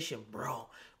position, bro,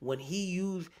 when he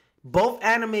used both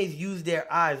animes use their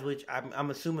eyes, which I'm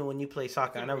assuming when you play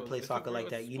soccer, I never played soccer like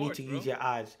that. You need to use your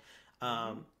eyes.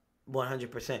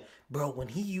 100%. Bro, when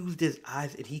he used his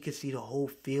eyes and he could see the whole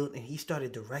field and he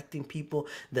started directing people,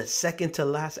 the second to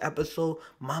last episode,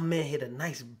 my man hit a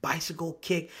nice bicycle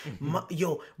kick.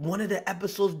 One of the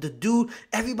episodes, the dude,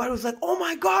 everybody was like, oh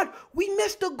my God, we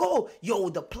missed a goal. Yo,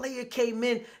 the player came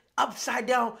in upside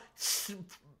down.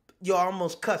 Yo, I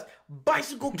almost cussed.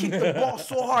 Bicycle kicked the ball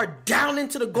so hard down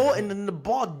into the goal and then the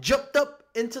ball jumped up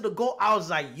into the goal. I was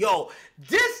like, yo,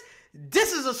 this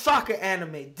is a soccer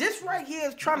anime. This right here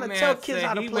is trying to tell kids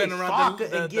how to play soccer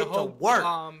and get to work.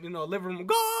 Living room.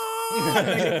 Go!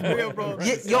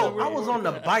 I was on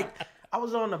the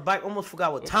bike. Almost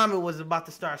forgot what time it was about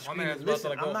to start screaming.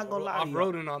 Listen, I'm not going to lie to you.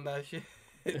 Off-roading on that shit.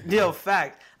 Yo,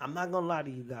 fact. I'm not going to lie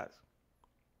to you guys.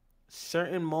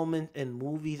 Certain moments in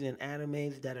movies and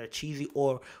animes that are cheesy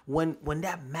or when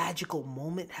that magical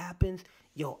moment happens,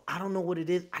 yo, I don't know what it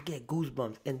is. I get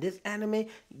goosebumps. And this anime,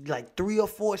 like 3 or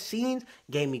 4 scenes,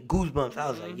 gave me goosebumps. I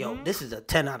was like, yo, this is a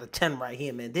 10 out of 10 right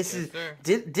here, man. This is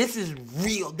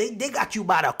real. They got you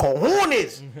by the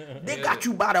cojones. They got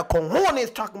you by the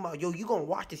cojones talking about, yo, you gonna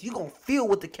watch this. You gonna feel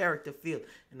what the character feels.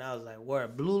 And I was like,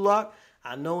 word, Blue Lock,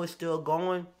 I know it's still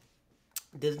going.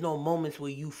 There's no moments where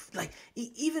you like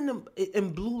even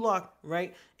in Blue Lock,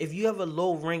 right? If you have a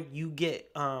low rank, you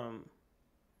get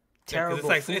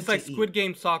terrible. It's like Squid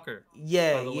Game soccer.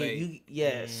 Yeah, by the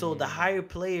way. So the higher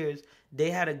players, they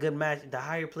had a good match. The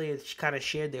higher players kind of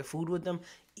shared their food with them.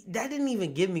 That didn't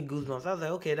even give me goosebumps. I was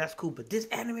like, okay, that's cool. But this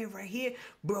anime right here,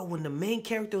 bro, when the main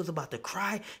character was about to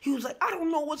cry, he was like, I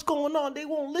don't know what's going on. They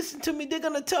won't listen to me. They're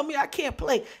going to tell me I can't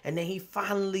play. And then he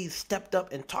finally stepped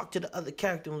up and talked to the other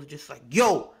character and was just like,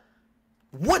 yo,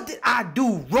 what did I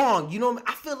do wrong? You know what I mean?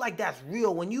 I feel like that's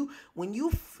real. When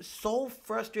you so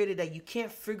frustrated that you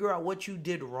can't figure out what you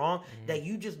did wrong, that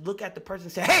you just look at the person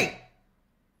and say, hey,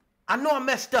 I know I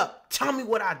messed up. Tell me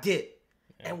what I did.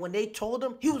 Yeah. And when they told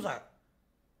him, he was like,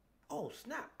 oh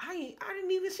snap! I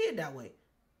didn't even see it that way.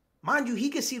 Mind you, he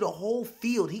could see the whole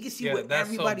field. He could see where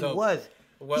everybody was.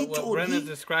 What Brenna's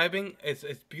describing, it's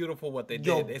beautiful what they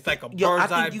did. It's like a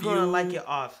bird's eye view. You're gonna like it,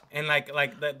 off. And like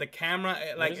the camera,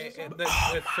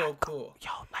 it's so cool. Yo,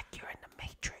 like you're in the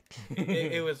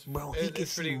Matrix. It was, bro. He could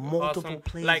see multiple awesome.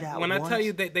 plays like at when once. I tell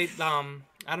you they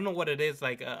I don't know what it is,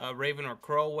 like a raven or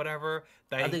crow, whatever,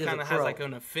 that he kind of has like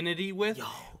an affinity with. Yo,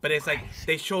 but it's crazy. Like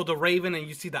they show the raven and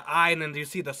you see the eye and then you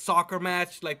see the soccer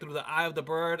match like through the eye of the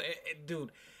bird.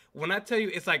 Dude, when I tell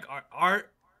you it's like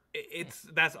art,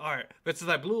 that's art. But it's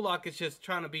like Blue Lock is just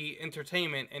trying to be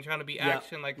entertainment and trying to be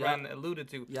action, like Ryan alluded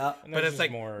to. Yeah. But it's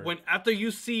like when after you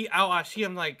see Aoashi,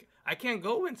 I'm like, I can't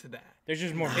go into that. There's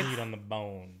just more meat on the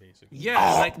bone, basically.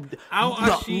 Yeah, like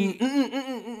Aoashi.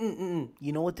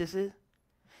 You know what this is?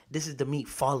 This is the meat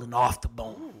falling off the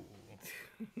bone.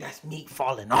 That's meat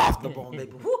falling off the bone,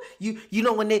 baby. You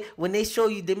know when they show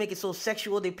you, they make it so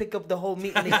sexual. They pick up the whole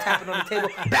meat and they tap it on the table,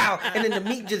 bow, and then the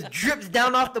meat just drips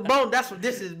down off the bone. That's what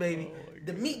this is, baby.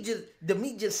 the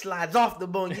meat just slides off the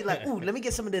bone. You're like, ooh, let me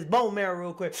get some of this bone marrow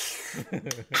real quick.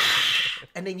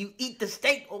 And then you eat the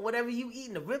steak or whatever you eat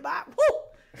in the ribeye. Woo!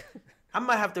 I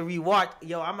might have to rewatch.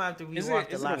 Yo, I might have to rewatch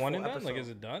the Is last it one and four done? Like, episodes.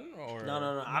 is it done? Or No.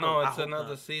 No, I it's hope another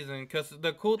not. season. Because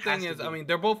the cool thing Has is, to I be. mean,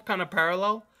 they're both kind of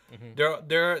parallel.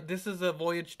 This is a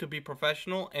voyage to be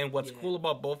professional, and what's Yeah. cool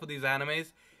about both of these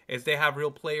animes is they have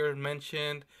real players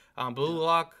mentioned. Blue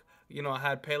Lock, you know,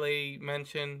 had Pele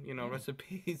mentioned, you know,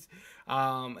 recipes.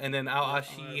 And then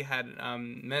Aoashi had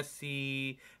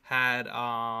Messi, had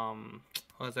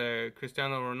what was it,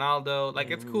 Cristiano Ronaldo. Like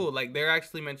it's cool. Like they're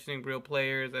actually mentioning real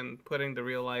players and putting the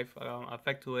real life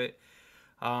effect to it.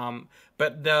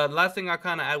 But the last thing I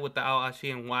kind of add with the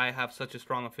Aoashi and why I have such a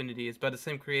strong affinity is by the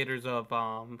same creators of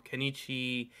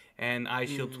Kenichi and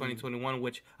iShield 2021,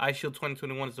 which iShield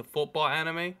 2021 is a football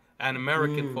anime, an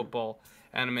American football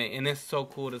anime, and it's so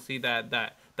cool to see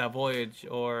that voyage,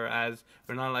 or as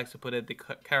Renan likes to put it, the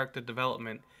character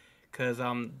development. Because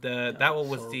that one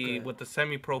was so the good. with the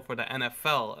semi-pro for the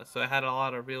NFL, so it had a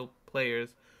lot of real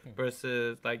players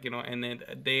versus like, you know, and then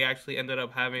they actually ended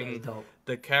up having That's dope.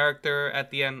 the character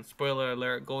at the end. Spoiler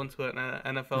alert: go into an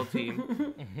NFL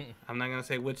team. I'm not gonna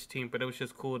say which team, but it was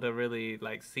just cool to really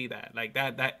like see that, like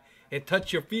that it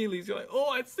touched your feelings. You're like,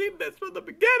 oh, I've seen this from the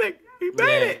beginning. He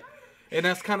made it. And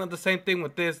that's kind of the same thing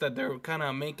with this, that they're kind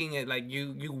of making it like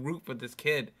you root for this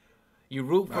kid. You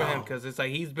root for him because it's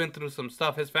like he's been through some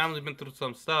stuff. His family's been through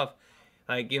some stuff,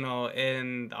 like, you know,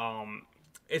 and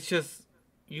it's just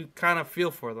you kind of feel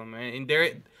for them, and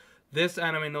this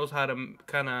anime knows how to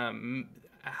kind of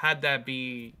had that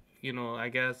be, you know, I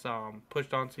guess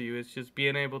pushed onto you. It's just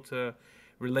being able to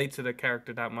relate to the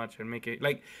character that much and make it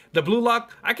like the Blue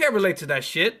Lock. I can't relate to that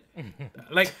shit.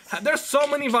 Like there's so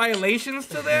many violations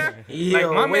to there. Like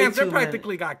Yo, my way man, they too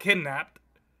practically got kidnapped.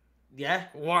 Yeah.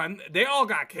 They all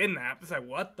got kidnapped. It's like,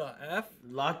 what the F?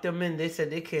 Lock them in. They said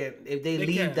they can't. If they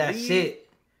leave, can't that's leave. it.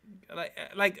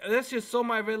 Like that's just so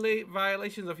many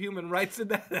violations of human rights in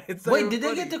that. It's not Wait, even did they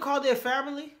funny. get to call their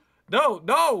family? No,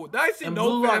 I see And no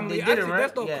Blue Lock, family. they didn't, Actually, right?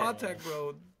 there's no Yeah. contact,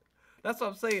 bro. That's what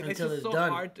I'm saying. Until it's it's just so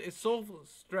done. hard. It's so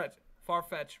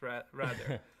far-fetched,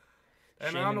 rather.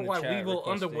 And Shane I don't in know the why chat Weevil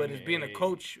Underwood is requesting being a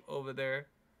coach over there.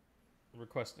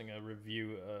 requesting a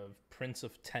review of Prince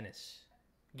of Tennis.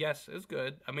 Yes, it's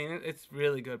good. I mean, it's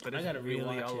really good, but I it's gotta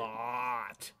really rewatch a it.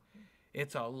 lot.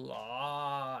 It's a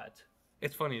lot.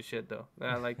 It's funny as shit, though.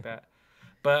 I like that.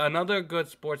 But another good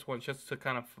sports one, just to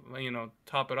kind of, you know,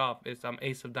 top it off, is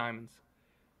Ace of Diamonds.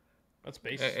 That's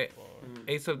baseball.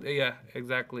 Ace of, yeah,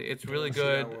 exactly. It's really see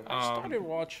that good. one. I started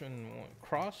watching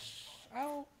Cross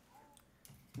Out.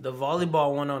 The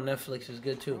volleyball one on Netflix is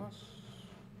good too.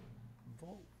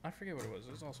 I forget what it was.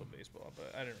 It was also baseball,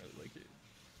 but I didn't really like it.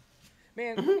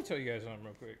 Man, let me tell you guys something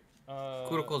real quick.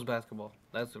 Kuroko's basketball.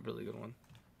 That's a really good one.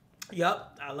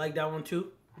 Yup, I like that one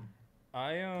too.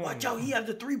 Watch out, he has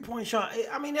the 3-point shot.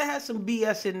 I mean, it has some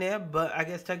BS in there, but I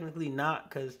guess technically not,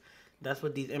 because that's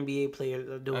what these NBA players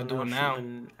are doing, now.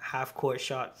 shooting half-court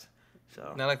shots.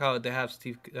 So I like how they have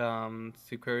Steve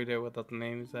Curry there without the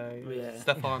names. Yeah.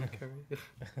 Stephon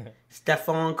Curry.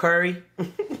 Stephon Curry,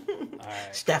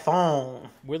 Alright. Stephon.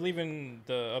 We're leaving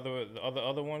the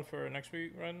other one for next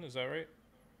week, Run. Is that right?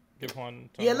 Give one.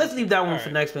 Yeah, let's leave that one Alright. for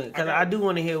next week, because I got- I do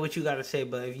want to hear what you got to say.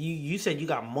 But if you said you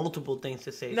got multiple things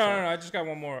to say, No, so. no, no. I just got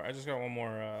one more.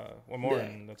 Yeah.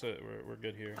 And that's it. We're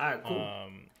good here. All right, cool.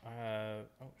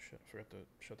 Oh shit! I forgot to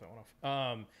shut that one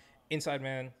off. Inside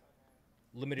Man,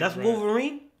 limited. That's run-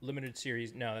 Wolverine. Limited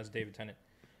series. No, that's David Tennant.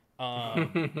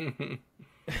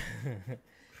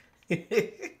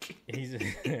 He's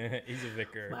a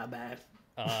vicar. My bad.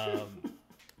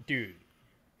 Dude,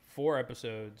 4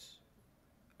 episodes,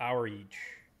 hour each.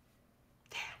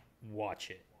 Damn. Watch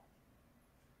it.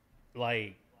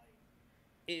 Like,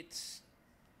 it's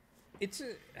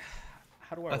a.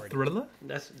 How do I A word it? thriller?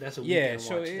 That's a Yeah. weekend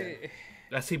So watch. then.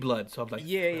 I see blood, so I'm like,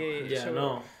 yeah. Yeah, So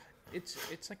no,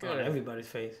 it's like on a everybody's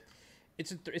face.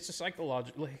 it's a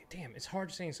psychological. Like, damn, it's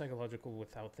hard saying psychological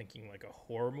without thinking like a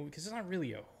horror movie, because it's not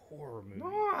really a horror movie.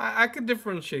 No, I could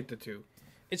differentiate the two.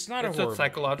 It's not It's a a horror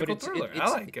psychological movie, but thriller. I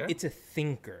like it. It's a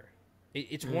thinker.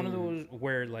 It's one of those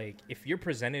where, like, if you're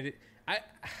presented,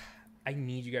 I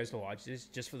need you guys to watch this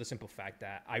just for the simple fact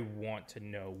that I want to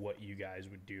know what you guys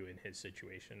would do in his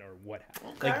situation, or what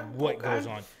goes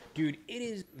on. Dude, it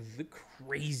is the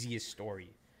craziest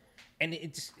story, and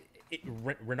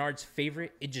Renard's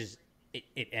favorite.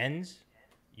 It ends.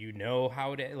 You know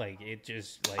how it like it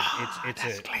just like it's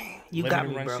a You limited got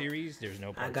me, run bro. series. There's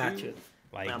no part I got two. you.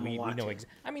 Like I'ma we watch know. it.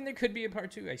 I mean, there could be a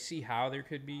part 2. I see how there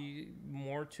could be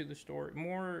more to the story,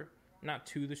 more not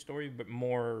to the story, but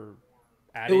more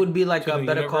added. It would be like to a the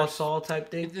Better Call universe. Saul type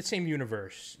thing. the same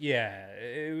universe. Yeah,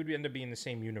 it would end up being the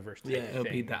same universe. Type Yeah. It'll be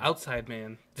thing. the outside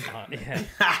man. Yeah.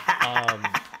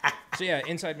 So yeah,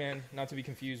 Inside Man, not to be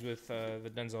confused with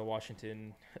the Denzel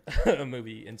Washington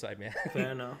movie Inside Man.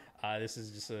 Fair enough. This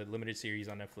is just a limited series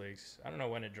on Netflix. I don't know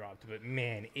when it dropped, but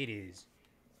man, it's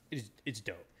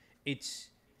dope. It's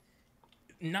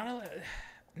not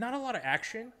a lot of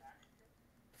action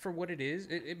for what it is.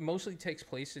 It mostly takes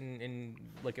place in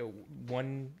like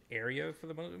one area for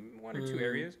the one or two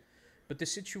areas, but the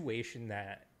situation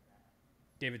that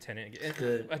David Tennant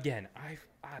again, I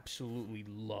absolutely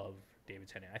love David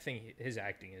Tennant. I think his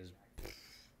acting is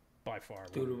by far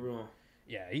Through the room.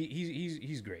 yeah,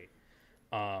 he's great.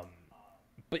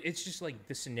 But it's just like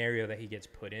the scenario that he gets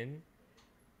put in.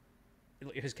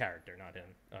 His character, not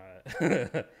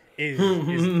him,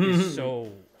 is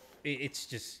so. It's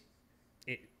just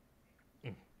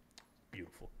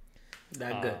beautiful.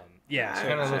 That good. Yeah, so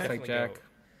Kinda looks definitely like Jack.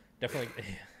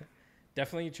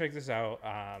 Definitely check this out.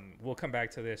 We'll come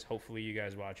back to this. Hopefully, you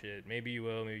guys watch it. Maybe you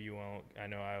will. Maybe you won't. I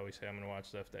know I always say I'm gonna watch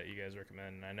stuff that you guys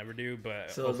recommend. I never do, but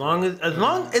So as long as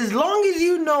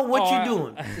you know what you're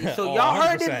doing. So y'all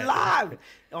heard it 100%. live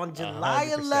on July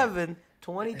 100%. 11,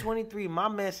 2023. My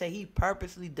man said he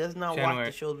purposely does not watch January.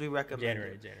 the shows we recommend.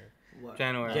 January. What?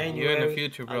 January. You're in the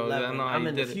future, bro. 11. I know how I'm you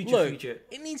in the did it. future. Look, future.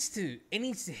 it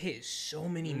needs to hit so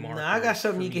many markers. Nah, I got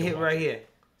something for you me can to hit watch right it. here.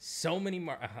 So many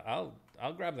markers.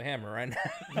 I'll grab the hammer right now.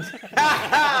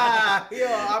 Yo,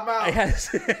 I'm out. It has-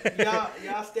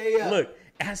 y'all stay up. Look,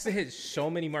 it has to hit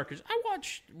so many markers. I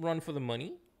watched Run for the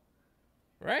Money,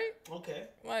 right? Okay.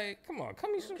 Like, come on, cut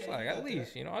me some Okay, slack you at got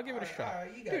least. You know, I'll give it a shot.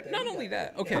 Alright, you got Dude, that, not you only got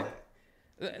that. you Okay, got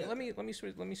that. let me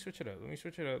switch it up. Let me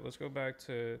switch it up. Let's go back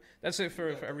to that's it for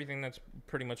everything that's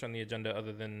pretty much on the agenda.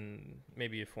 Other than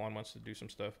maybe if Juan wants to do some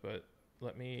stuff, but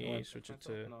let me switch it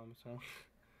to. No, I'm sorry.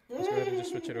 Let's go ahead and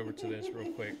just switch it over to this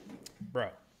real quick, bro.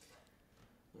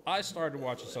 I started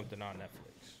watching something on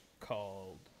Netflix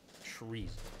called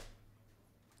Treason.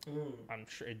 I'm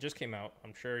sure it just came out.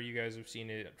 I'm sure you guys have seen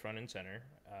it front and center.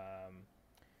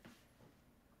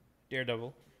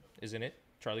 Daredevil is in it.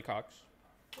 Charlie Cox.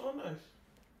 Oh, nice.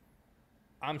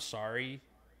 I'm sorry,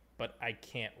 but I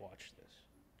can't watch this.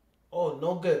 Oh,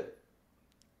 no good.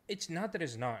 It's not that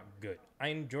it's not good. I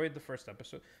enjoyed the first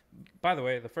episode. By the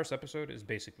way, the first episode is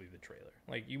basically the trailer.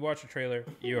 Like, you watch the trailer,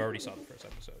 you already saw the first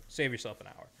episode. Save yourself an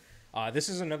hour. This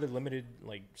is another limited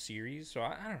like series, so I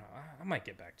don't know. I might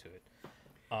get back to it.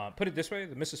 Put it this way: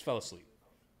 the missus fell asleep.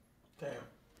 Damn.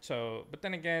 So, but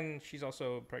then again, she's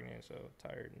also pregnant, so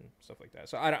tired and stuff like that.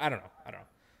 So I don't know.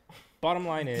 Bottom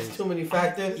line is, Too many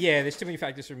factors. yeah, there's too many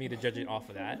factors for me to judge it off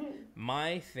of that.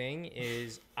 My thing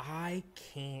is, I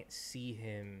can't see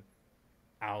him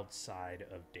outside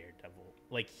of Daredevil.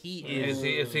 Like, he is.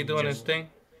 Is he doing his just- thing?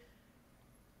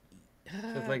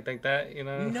 Just like that, you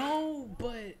know? No,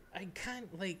 but I kind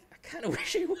of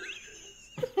wish he would.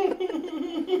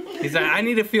 He's like, I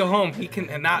need to feel home. He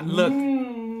can not look.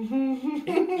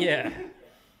 Yeah,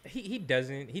 he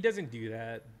doesn't do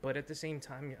that. But at the same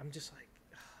time, I'm just like,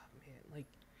 oh, man, like.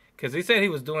 Cause he said he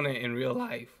was doing it in real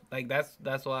life. Like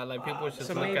that's why like people should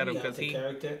So look at him maybe because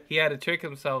character. he had to trick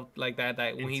himself like that.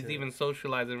 That when he's Into- even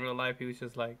socialized in real life, he was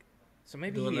just like, So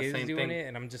maybe Doing he the is same doing thing. it,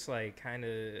 and I'm just like kind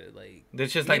of like.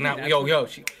 it's just like Maybe now, that's yo,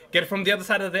 what- get it from the other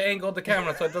side of the angle of the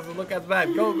camera so it doesn't look as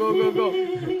bad. Go.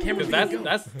 Camera Cause go.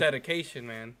 that's dedication,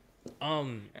 man.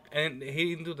 Um, And he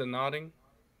didn't do the nodding.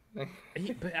 but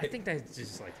I think that's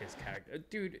just like his character,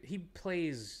 dude. He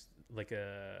plays like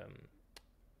a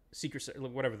secret,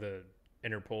 whatever the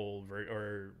Interpol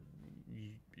or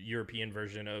European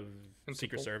version of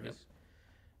Secret Interpol, Service.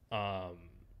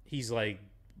 He's like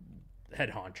head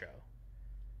honcho.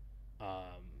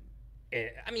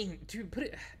 I mean,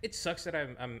 dude, it sucks that I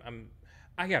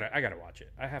gotta watch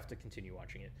it. I have to continue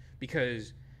watching it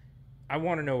because I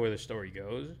want to know where the story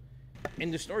goes,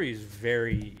 and the story is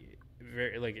very,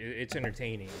 very like it's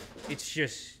entertaining. It's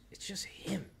just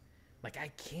him. Like, I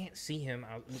can't see him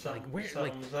out. Like, where?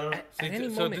 Like, at any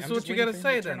so moment, this is I'm what just you waiting gotta for him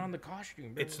say to turn then. on the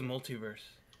costume. Bro. It's the multiverse.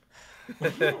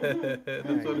 That's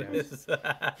what it is.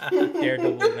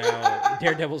 Daredevil now.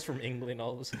 Daredevil's from England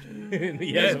all of a sudden.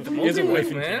 he has the a multiverse, wife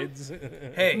and man. kids.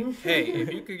 Hey,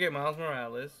 if you could get Miles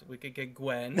Morales, we could get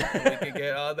Gwen, we could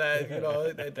get all that, you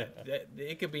know,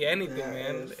 it could be anything,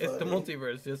 man. It's the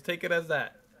multiverse. Just take it as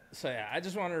that. So yeah, I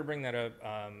just wanted to bring that up.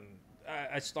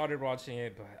 I started watching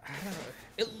it, but I don't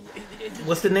know. It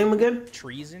What's the name again?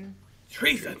 Treason.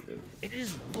 Treason. It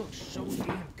just looks so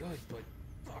damn good, but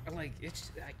fuck, like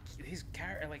it's like his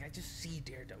character. Like I just see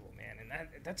Daredevil, man, and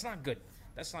that's not good.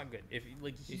 That's not good. If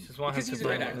like You just want him to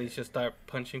randomly just start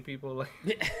punching people. Like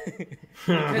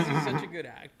because he's such a good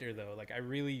actor, though. Like I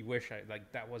really wish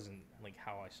that wasn't like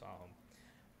how I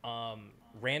saw him.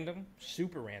 Random,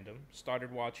 super random.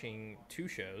 Started watching 2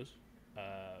 shows.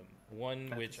 One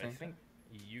At which the I same think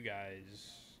you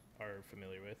guys are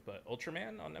familiar with, but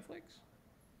Ultraman on Netflix.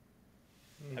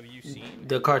 Have you seen?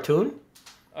 The cartoon?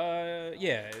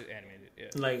 Yeah, animated. Yeah.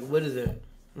 Like, what is it?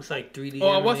 It's like 3D. Oh,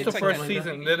 I watched the animated, first something like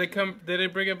season. Did it come? Did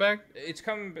it bring it back? It's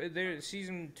coming. There,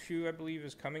 season 2, I believe,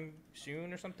 is coming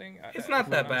soon or something. It's if not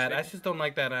I'm that bad. I mistaken. just don't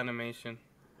like that animation.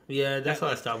 that? Yeah, that's why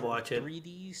I stopped watching.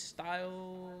 3D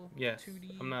style. Yes,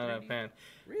 2D. I'm not a 3D? fan.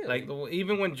 Really? Like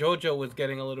even when JoJo was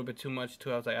getting a little bit too much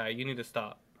too, I was like, all right, you need to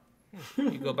stop.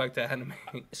 You go back to anime.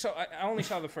 So I only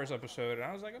saw the first episode, and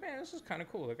I was like, oh, man, this is kind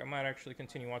of cool. Like I might actually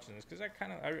continue watching this because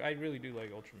I really do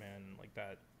like Ultraman, like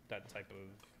that type of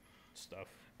stuff.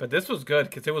 But this was good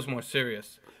because it was more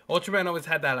serious. Ultraman always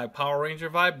had that like Power Ranger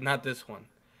vibe, not this one.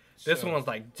 This So- one was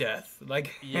like death.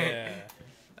 Like Yeah.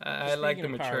 I like the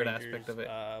Speaking of Power matured aspect of it.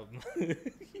 Rangers,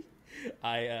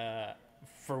 I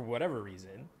for whatever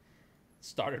reason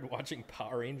started watching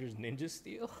Power Rangers Ninja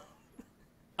Steel.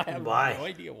 I have Why? no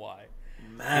idea why.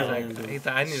 Man, He's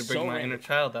like, I need to bring So my inner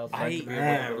child out. So I can be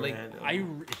able to relate.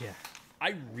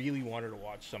 I really wanted to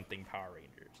watch something Power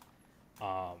Rangers.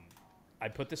 I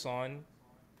put this on,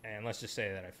 and let's just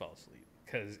say that I fell asleep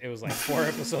because it was like 4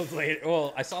 episodes later.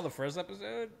 Well, I saw the first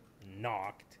episode,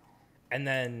 knocked, and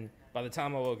then by the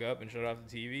time I woke up and shut off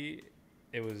the TV,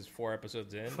 it was 4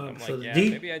 episodes in. I'm like, episodes yeah,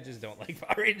 deep? maybe I just don't like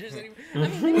Power Rangers anymore. I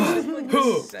mean, maybe it's just like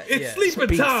this set- It's yeah. sleeping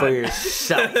speak for time.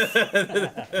 yourself.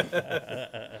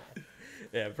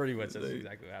 Yeah, pretty much that's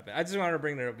exactly what happened. I just wanted to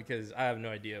bring that up because I have no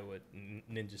idea what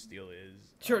Ninja Steel is.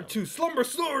 Turn to Slumber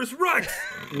Snores Rex.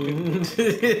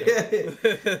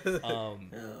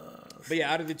 But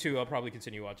yeah, out of the 2, I'll probably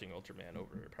continue watching Ultraman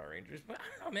over Power Rangers. But I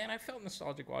don't know, man. I felt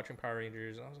nostalgic watching Power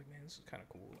Rangers, and I was like, man, this is kind of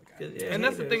cool. Like, Yeah, And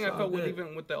that's the thing it's I all felt with good.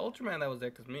 even with the Ultraman that was there,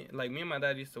 because me and my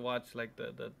dad used to watch like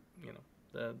the you know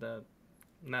the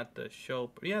not the show,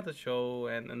 but yeah, the show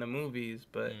and the movies,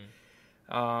 but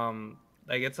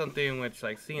like it's something which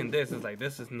like seeing this is like,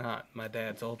 this is not my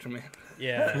dad's Ultraman.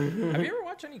 yeah. Have you ever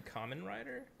watched any Kamen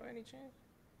Rider by any chance?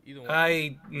 Either one.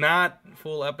 I not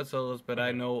full episodes, but I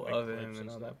Okay, know like of clips him and and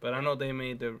all stuff. that. But I know they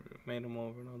made him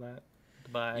over and all that.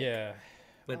 By Yeah.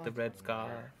 with the red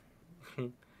scar.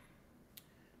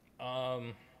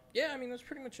 Yeah, I mean that's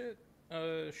pretty much it.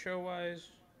 Show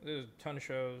wise, there's a ton of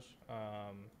shows.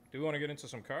 Do we want to get into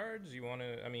some cards? You want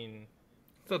to? I mean,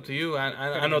 It's up to you. I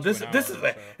Cutting know into this an this hour, is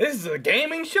a so. this is a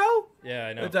gaming show. yeah,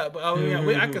 I know.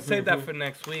 I could save that for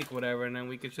next week, whatever, and then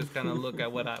we could just kind of look at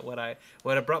what I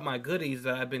brought my goodies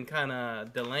that I've been kind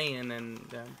of delaying and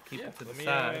keep Yeah, it to the let me,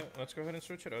 side. let's go ahead and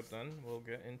switch it up then. We'll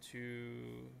get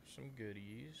into some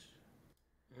goodies.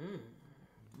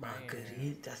 My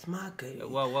goodie, that's my goodie.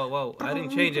 Whoa! I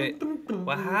didn't change it.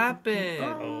 What happened?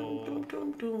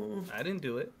 Oh. I didn't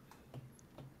do it.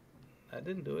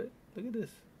 Look at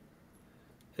this.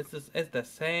 It's the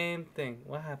same thing.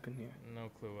 What happened here? No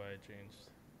clue why I changed.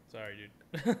 Sorry,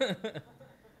 dude.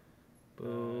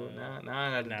 Boo! Now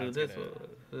I got now to do it's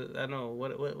this. I know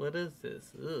what is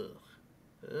this? Ugh.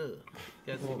 You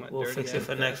guys see my We'll dirty fix it ass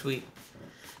for face? next week.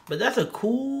 But that's a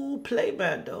cool play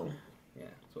mat, though. Yeah,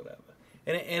 it's whatever.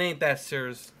 It ain't that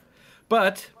serious.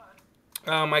 But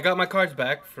I got my cards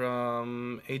back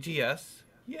from AGS.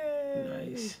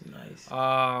 Yay! Nice.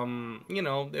 You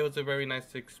know, it was a very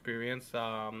nice experience.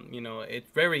 You know, it's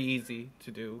very easy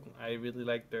to do. I really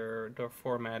like their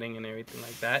formatting and everything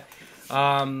like that.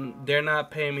 They're not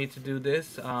paying me to do this,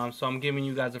 so I'm giving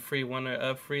you guys a free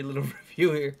little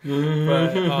review here.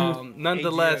 But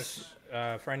nonetheless,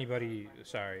 AGS, for anybody,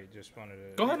 sorry, just wanted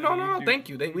to. go ahead. No, thank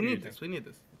you. We need this.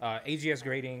 AGS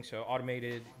grading, so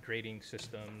automated grading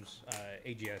systems,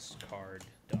 agscard.com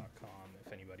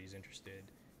if anybody's interested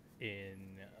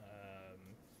in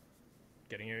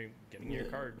getting your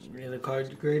cards. Yeah, the cards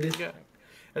graded. Yeah.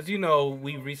 As you know,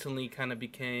 we recently kind of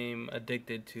became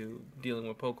addicted to dealing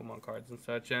with Pokemon cards and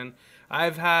such, and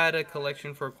I've had a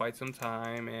collection for quite some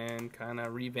time and kind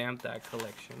of revamped that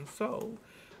collection. So,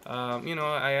 you know,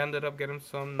 I ended up getting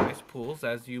some nice pulls,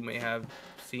 as you may have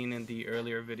seen in the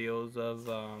earlier videos of,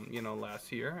 you know,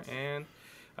 last year, and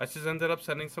I just ended up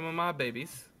sending some of my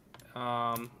babies.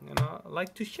 And I'd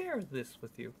like to share this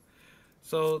with you.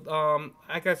 So,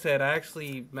 like I said, I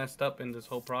actually messed up in this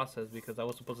whole process because I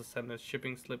was supposed to send a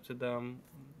shipping slip to them,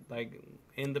 like,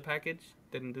 in the package.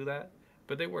 Didn't do that.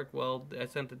 But they worked well. I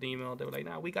sent an email. They were like,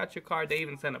 nah, we got your card. They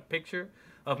even sent a picture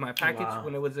of my package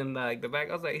when it was in, like, the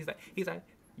bag. I was like, he's like,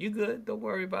 you good. Don't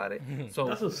worry about it. So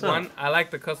That's what's up. I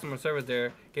like the customer service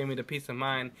there. Gave me the peace of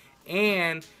mind,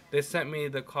 and they sent me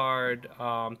the card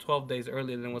 12 days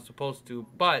earlier than was supposed to.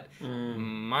 But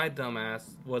my dumbass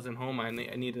wasn't home. I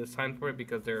needed to sign for it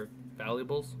because they're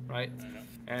valuables, right?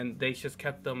 And they just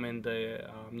kept them in the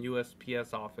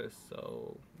USPS office,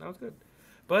 so that was good.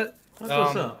 But That's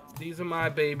what's up. these are my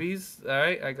babies. All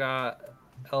right, I got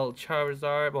El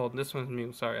Charizard. Well, this one's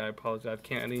Mew. Sorry, I apologize. I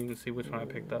didn't even see which one I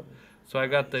picked up. So I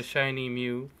got the shiny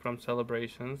Mew from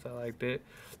Celebrations. I liked it.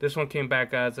 This one came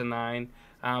back as a 9.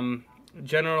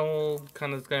 General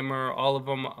kind of disclaimer: all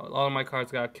of my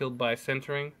cards got killed by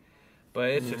centering, but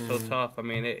it's just so tough. I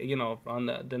mean, on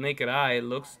the naked eye, it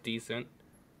looks decent.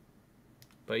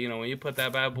 But when you put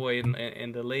that bad boy in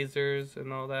the lasers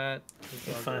and all that, It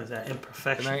finds that and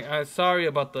imperfection. I'm sorry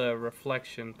about the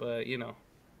reflection, but when It's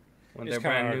they're kind of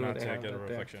brand hard new, not they to have get a that there.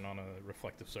 reflection on a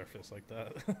reflective surface like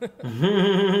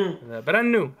that. But I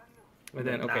knew. And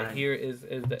then okay, Nine. here is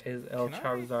El Can I-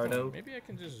 Charizardo. Maybe I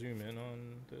can just zoom in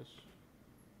on this.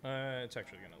 It's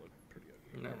actually gonna look pretty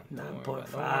ugly. No, Never mind. don't worry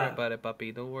 9.5. about it,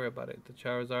 puppy. Don't worry about it. The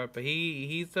Charizard, but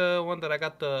he's the one that I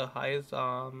got the highest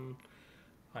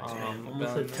Damn,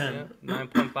 almost value, a 10.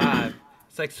 9.5.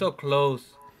 It's like so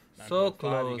close, so 9.5,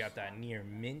 close. You got that near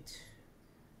mint.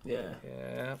 Yeah.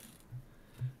 Yeah,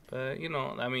 but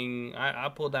I mean, I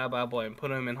pulled that bad boy and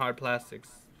put him in hard plastics,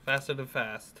 faster than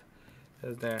fast.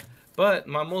 Is there? But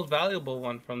my most valuable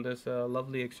one from this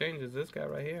lovely exchange is this guy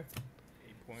right here.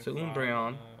 8.5. So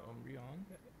Umbreon. Umbreon.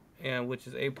 And which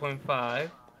is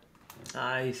 8.5.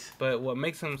 Nice. But what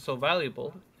makes him so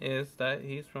valuable is that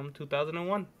he's from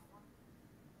 2001.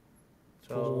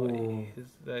 So Ooh.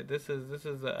 this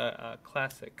is a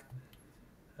classic.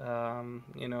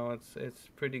 It's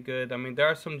pretty good. I mean, there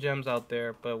are some gems out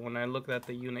there, but when I look at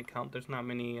the unit count, there's not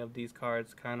many of these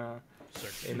cards kind of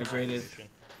integrated.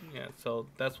 Yeah, so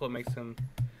that's what makes him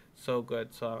so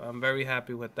good. So I'm very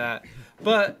happy with that.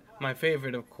 But my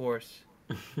favorite, of course,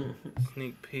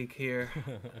 sneak peek here.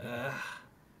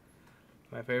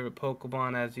 My favorite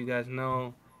Pokemon, as you guys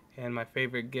know, and my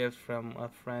favorite gift from a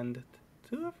friend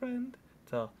to a friend.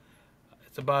 So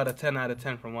it's about a 10 out of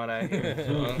 10 from what I hear.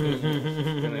 So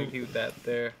I'm gonna keep that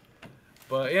there.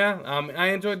 But yeah, I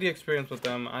enjoyed the experience with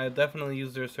them. I definitely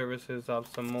use their services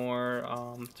some more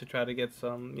to try to get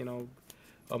some,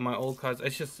 of my old cards.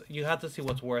 It's just you have to see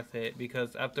what's worth it,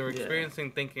 because after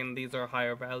experiencing thinking these are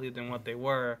higher value than what they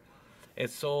were,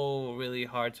 it's so really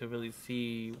hard to really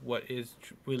see what is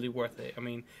really worth it. I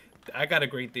mean, I got a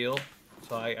great deal,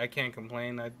 so I can't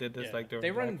complain. I did this during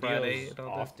they run Black Friday. deals and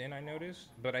all that. often, I noticed,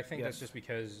 but I think that's Yes. just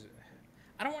because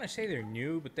I don't want to say they're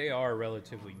new, but they are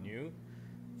relatively new.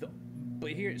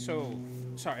 But here, so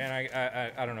sorry, and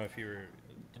I don't know if you were.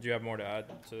 Did you have more to add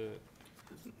to?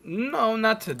 No,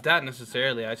 not to that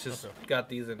necessarily. I just Okay. got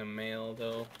these in the mail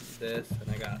though. This and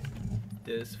I got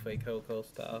this fake Coco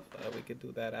stuff. We could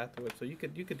do that afterwards. So you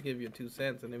could give your 2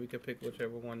 cents, and then we could pick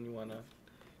whichever one you wanna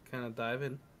kind of dive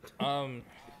in.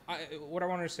 What I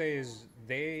wanted to say is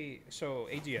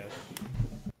AGS.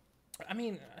 I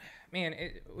mean, man,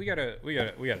 we gotta talk.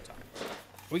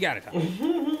 We gotta talk.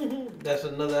 That's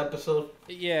another episode.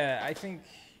 Yeah, I think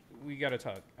we gotta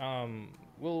talk.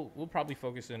 We'll probably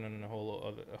focus in on a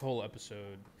whole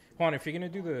episode. Juan, if you're gonna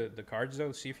do the cards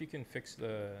though, see if you can fix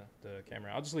the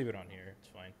camera. I'll just leave it on here. It's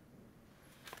fine.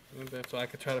 So I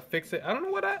could try to fix it. I don't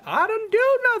know what I don't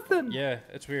do nothing. Yeah,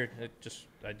 it's weird.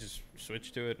 I just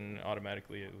switched to it and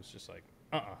automatically it was just like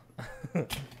Oh,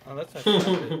 that's actually what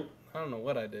I did. I don't know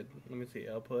what I did. Let me see.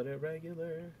 I'll put it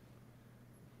regular.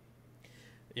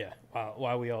 Yeah.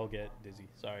 While we all get dizzy.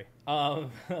 Sorry. I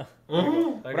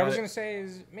What I got was it. gonna say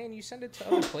is, man, you send it to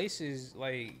other places,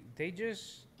 like they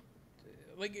just,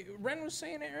 like Ren was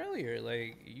saying it earlier,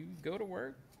 like you go to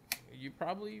work, you're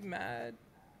probably mad,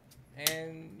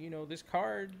 and this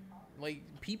card, like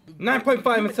people 9.5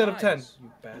 human instead of 10. eyes.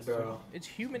 You bastard. Bro. It's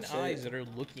human Shit. eyes that are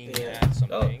looking Yeah. at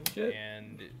something, shit.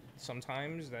 and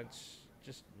sometimes that's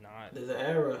just not. There's an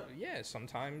error. Yeah,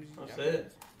 sometimes. That's I mean,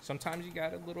 it. Sometimes you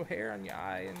got a little hair on your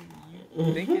eye, and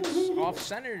you think it's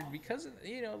off-centered because of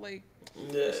like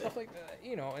Yeah. stuff like that,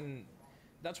 and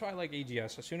that's why I like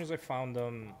AGS. As soon as I found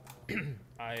them,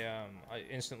 I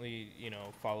instantly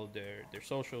followed their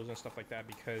socials and stuff like that,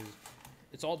 because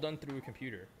it's all done through a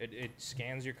computer. It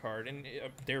scans your card, and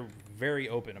they're very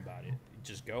open about it.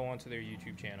 Just go onto their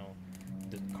YouTube channel.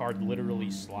 The card literally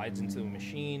slides into the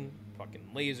machine.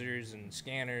 Fucking lasers and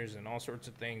scanners and all sorts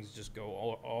of things just go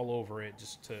all over it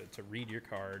just to read your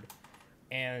card,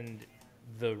 and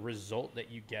the result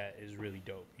that you get is really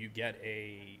dope. You get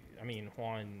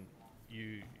Juan,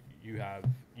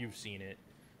 you've seen it.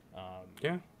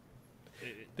 Yeah.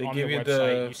 They on give their you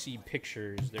website, the- you see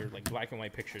pictures. They're like black and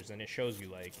white pictures, and it shows you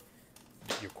like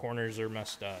your corners are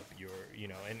messed up.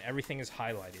 And everything is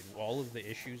highlighted. All of the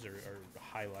issues are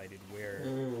highlighted where,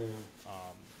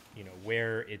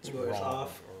 where it's Where it's wrong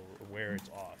off. or where it's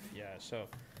off. Yeah. So,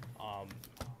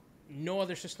 no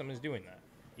other system is doing that.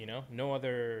 No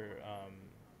other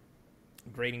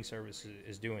grading service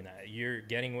is doing that. You're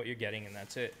getting what you're getting, and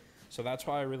that's it. So that's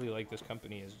why I really like this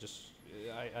company. Is just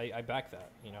I back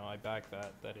that. I back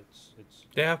that it's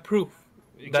They have proof.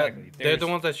 exactly. They're the There's-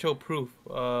 ones that show proof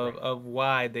of, Right. of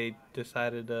why they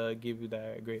decided to give you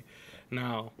that grade.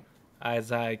 Now,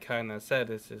 as I kind of said,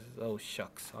 this is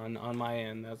shucks on my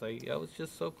end. I was like, it was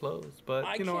just so close, but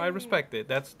I can- respect it.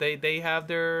 That's they have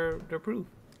their proof.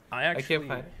 I can't actually,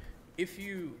 fight it.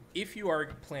 if you are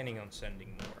planning on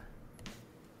sending more,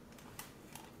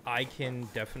 I can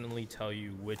definitely tell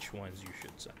you which ones you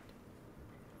should send.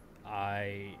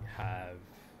 I have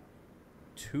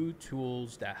 2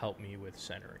 tools that help me with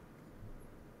centering.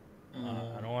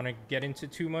 I don't want to get into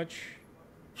too much.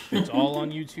 It's all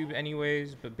on YouTube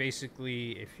anyways, but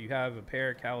basically if you have a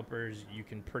pair of calipers, you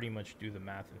can pretty much do the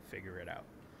math and figure it out.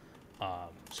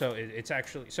 So it's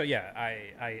actually,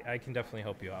 I can definitely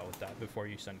help you out with that before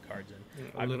you send cards in.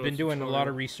 A I've little been doing a lot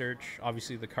of tutorial. research.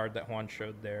 Obviously, the card that Juan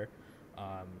showed there,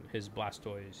 his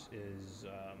Blastoise is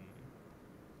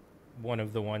one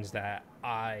of the ones that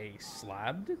I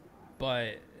slabbed,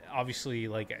 but obviously,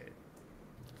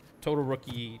 total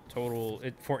rookie,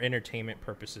 for entertainment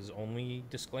purposes only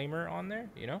disclaimer on there,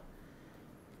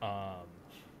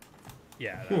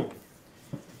 Yeah.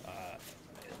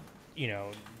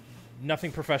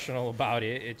 Nothing professional about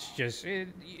it. It's just It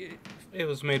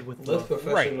was made with Looks love.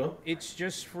 professional. right. It's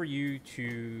just for you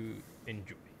to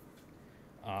enjoy.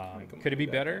 Like, Could it be you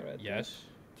got better? that right there. Yes.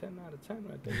 10 out of 10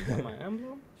 right there. You got my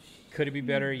emblem. Could it be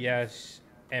better? Yes.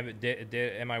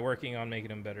 Am I working on making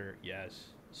them better? Yes.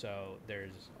 So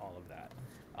there's all of that.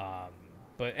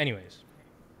 But anyways,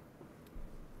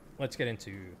 let's get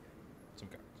into some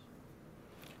cards.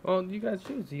 Well, you guys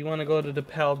choose. You want to go to the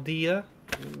Paldea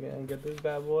and get this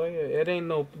bad boy? It ain't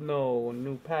no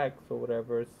new packs or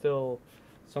whatever. It's still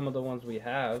some of the ones we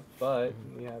have, but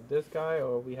we have this guy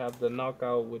or we have the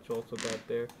knockout, which also got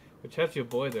there, which has your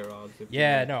boy there, odds. if you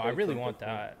Yeah, want no, to I play really something want cool.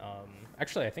 that.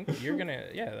 Actually, I think you're gonna.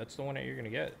 Yeah, that's the one that you're gonna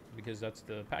get because that's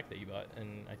the pack that you bought,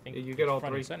 and I think Yeah, you get it's all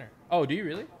front and 3. center. Oh, do you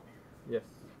really? Yes.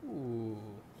 Ooh.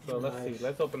 So let's see. Nice.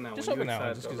 Let's open that Just one. open You that one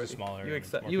excited just because it's already? smaller. You and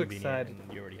excited? more You convenient, excited?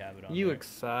 And you already have it on. You there.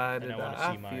 excited? And I want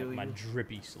to see my, feel my you.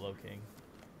 drippy Slow King.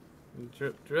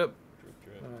 Drip, drip. Drip,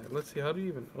 drip. All right, let's see. How do you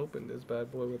even open this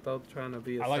bad boy without trying to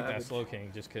be a I like that savage? Slow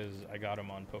King just because I got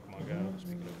him on Pokemon Go.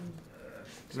 Speaking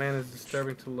of, Man, it's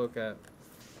disturbing to look at.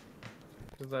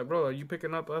 It's like, bro, are you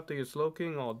picking up after your Slow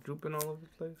King all drooping all over the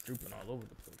place? drooping all over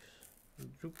the place.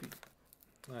 Droopy.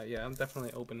 Yeah, I'm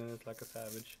definitely opening this like a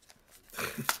savage. I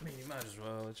mean, you might as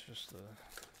well. It's just the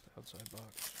outside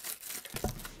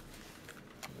box.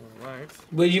 Alright.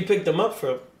 Where'd you pick them up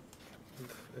from?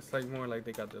 It's like more like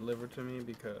they got delivered to me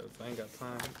because I ain't got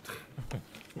time.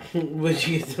 Where'd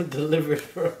you get them delivered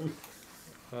from?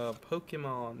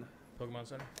 Pokemon. Pokemon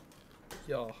Center.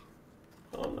 Y'all.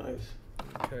 Oh, nice.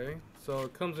 Okay. So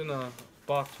it comes in a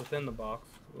box within the box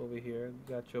over here.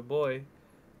 You got your boy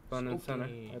front and center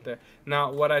Spooky. right there.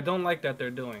 Now, what I don't like that they're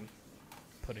doing.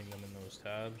 Putting them in those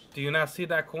tabs. Do you not see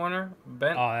that corner?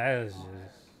 Bent. Oh, that is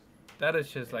just. That is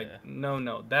just like Yeah. no.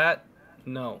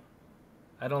 No,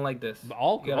 I don't like this. But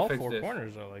all You gotta all fix 4 this.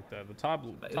 corners are like that. The top.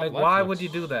 Like, top left why would looks- you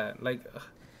do that? Like,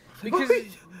 Because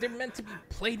they're meant to be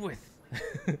played with.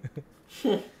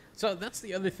 So that's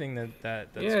the other thing that's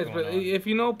yeah, going but on. if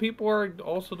you know people are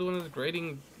also doing this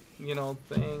grading,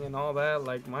 thing and all that,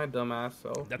 like my dumbass.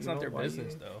 So That's you not know, their why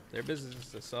business, you- though. Their business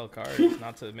is to sell cards,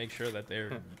 not to make sure that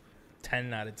they're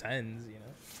 10 out of 10s,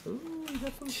 Ooh, you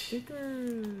got some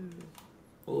stickers.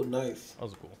 Oh, nice. That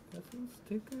was cool. Got some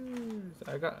stickers.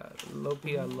 I got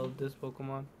Loki. I love this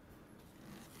Pokemon.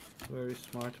 Very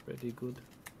smart, pretty good.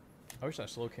 I wish that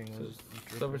Slow King was.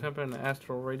 Silver Temper and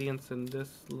Astral Radiance in this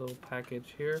little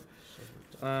package here.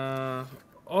 Silver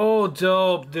Oh,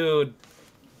 dope, dude.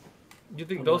 You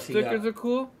think What those else he stickers got? are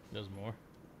cool? There's more.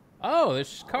 Oh,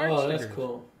 there's card Oh, stickers. that's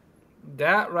cool.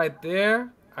 That right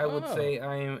there, I would Oh. say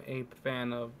I am a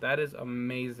fan of. That is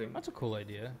amazing. That's a cool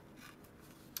idea.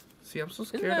 See, I'm so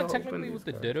Isn't scared that to open technically these what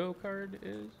the cards. Ditto card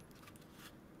is?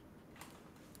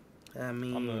 I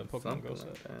mean, the Pokemon something Go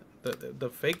like set? that. The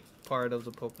fake part of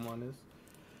the Pokemon is.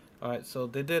 All right, so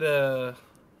they did a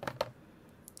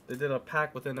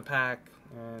pack within a pack,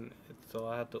 and so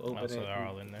I have to open Oh, so it they're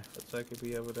all in there. so I could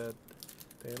be able to.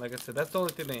 Like I said, that's the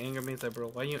only thing that anger me. It's like, bro,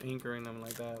 why you anchoring them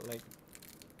like that? Like,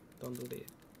 don't do that.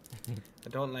 I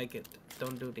don't like it.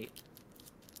 Don't do that.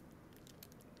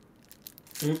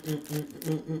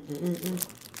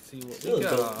 See what we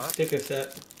got. Sticker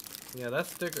set. Yeah, that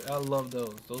sticker. I love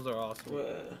those. Those are awesome.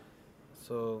 Well,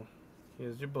 So,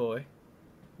 here's your boy.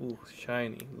 Ooh,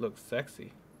 shiny. Looks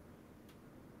sexy.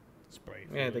 Spray.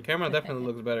 Yeah, the camera definitely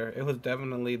looks better. It was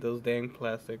definitely those dang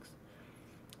plastics.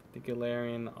 The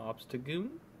Galarian Obstagoon.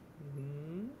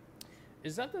 Mm-hmm.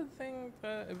 Is that the thing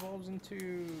that evolves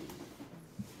into?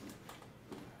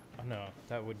 Oh, no,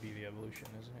 that would be the evolution,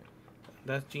 isn't it?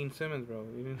 That's Gene Simmons, bro.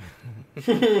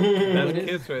 That's is-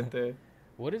 Kiss right there.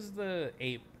 What is the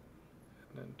ape?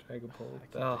 And Dragapult.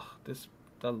 Oh,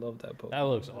 I love that Pokemon. That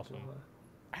looks awesome.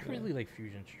 I really like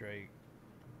Fusion Strike,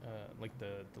 like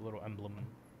the little emblem.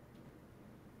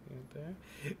 There.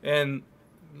 And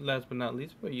last but not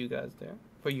least, for you guys there,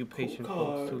 for you patient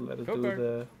folks who let us Code do card.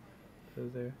 the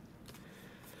there.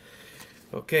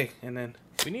 Okay, and then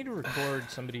We need to record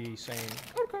somebody saying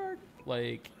code card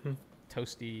like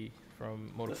Toasty from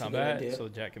Mortal That's a good Kombat, idea. so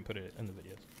Jack can put it in the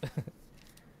videos.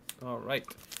 all right,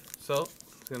 so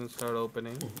it's gonna start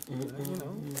opening. You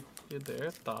know, you're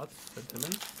there. Thoughts,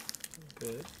 sentiments,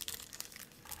 good.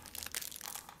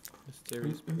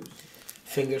 Mysterious boost.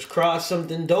 fingers crossed,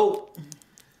 something dope.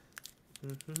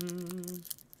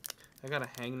 I got a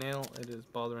hangnail. It is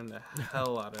bothering the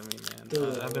hell out of me, man.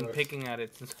 Dude, I've been Lord. picking at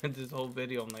it since this whole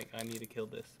video. I'm like, I need to kill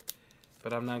this,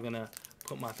 but I'm not gonna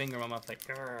put my finger in my mouth like,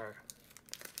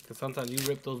 because sometimes you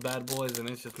rip those bad boys and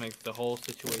it just makes the whole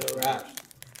situation It's a worse. wrap.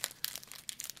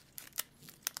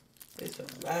 It's a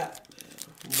wrap,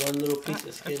 man. One little piece of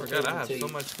I skin. forgot I turns have into so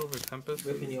you much Silver Tempest.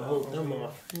 ripping your and whole stuff thumb over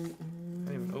off. here. I didn't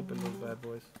even open those bad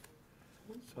boys.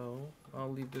 So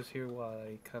I'll leave this here while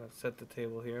I kind of set the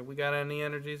table here. We got any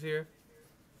energies here?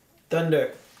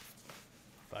 Thunder.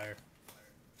 Fire.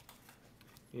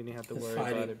 You didn't have to It's worry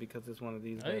fighting. about it because it's one of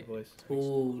these Hey. bad boys.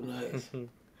 Ooh, nice.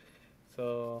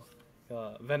 So,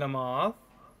 Venomoth.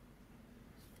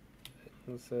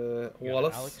 It's You got an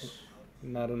Wallace. Alex?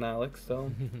 Not an Alex,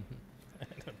 though.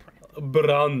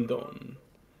 Brandon.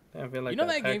 I feel like You know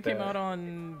that game packed came out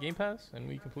on Game Pass and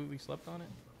we completely slept on it?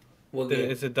 We'll get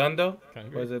Is it done, though?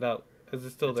 Kinda Or is it out? Is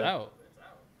it still It's there? out.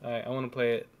 Alright, I want to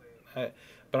play it.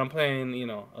 But I'm playing,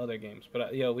 other games.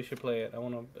 But yeah, we should play it. I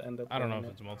want to end up I don't know playing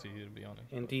if it's multi, to be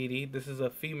honest. Indeedee. This is a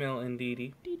female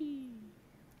Indeedee.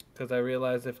 Because I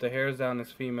realized if the hair's down,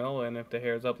 it's female, and if the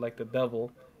hair's up like the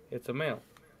devil, it's a male.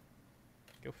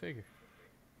 Go figure.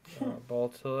 the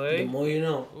Baltoy. more you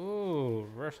know. Ooh,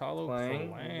 reverse hollow.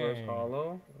 Playing reverse Flang.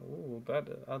 hollow. Ooh,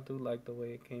 I do like the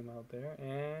way it came out there.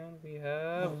 And we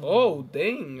have. Oh,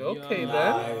 dang. Okay, then.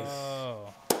 Nice.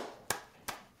 Oh,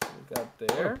 We got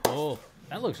what a there. pull.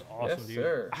 That looks awesome, Yes, dude.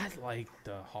 sir. I like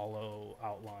the hollow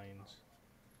outlines.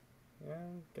 Yeah,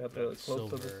 got the close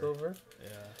to the Silver. silver.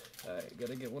 Yeah. Alright,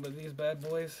 gotta get one of these bad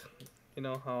boys. You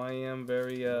know how I am,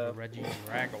 very Reggie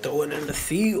Raggle. Throw it in the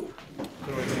field.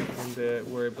 throwing it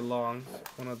in where it belongs.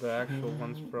 One of the actual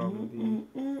ones from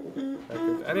the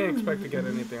records. I didn't expect to get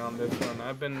anything on this one.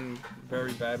 I've been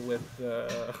very bad with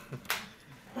Good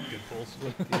pulls.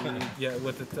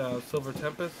 with the Silver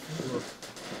Tempest. Look,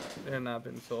 they're not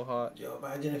been so hot. Yo,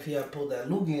 imagine if he had pulled that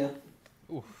Lugia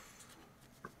Oof.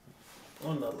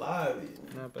 on the live.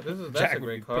 Yeah, but that's Jack a would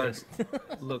great be card.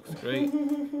 pissed. Looks great.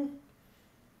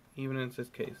 Even in this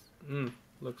case.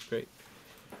 Looks great.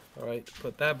 Alright,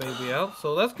 put that baby out.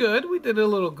 So that's good. We did a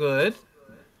little good.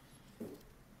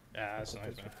 Yeah, that's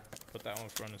nice, man. Put that one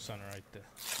front and center right there.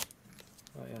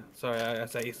 Oh yeah. Sorry, I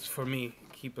say it's for me.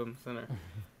 Keep him center.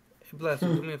 Hey, bless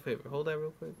you. Do me a favor. Hold that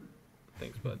real quick.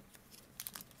 Thanks, bud.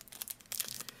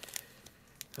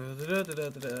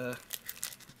 Da-da-da-da-da-da.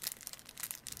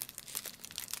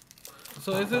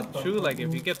 So is it true, like,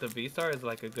 if you get the V-Star, it's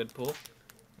like a good pull?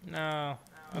 No,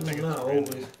 I think it's Not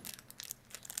random.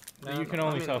 always. You can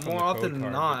only tell from more the often code than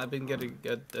card, not, but- I've been getting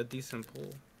a decent pull.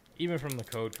 Even from the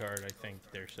code card, I think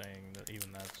they're saying that even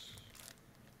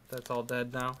That's all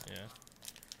dead now. yeah,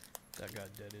 that got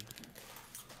deaded.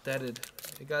 Deaded.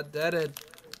 It got deaded.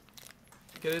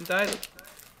 Get indicted.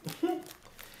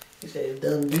 He said it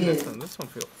done This good. one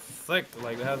feels sick.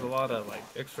 Like, it has a lot of, like,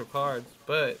 extra cards,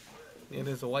 but it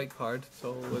is a white card,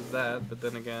 so was that. But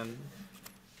then again,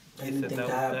 I you didn't said think that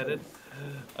that was happened.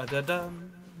 deaded.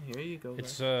 Da-dum. Here you go.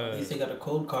 It's At least they got a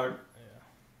code card.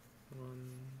 yeah,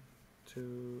 1,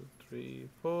 2, 3,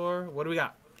 4. What do we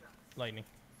got? lightning.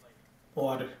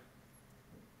 Water.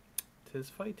 Tis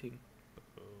fighting.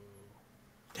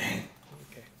 Dang.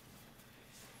 Okay.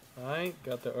 Alright,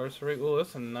 got the Ursaring. Oh,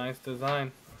 that's a nice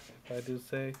design, if I do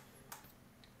say.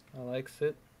 I likes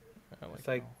it. I It's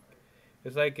like-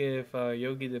 It's like if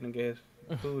Yogi didn't get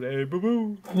his food. Hey, boo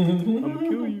boo! I'm gonna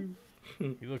kill you.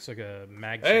 He looks like a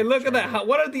mag. Hey, look at that.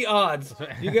 What are the odds?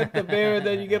 You get the bear,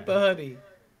 then you get the hoodie.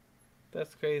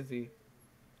 That's crazy.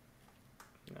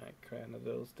 Alright,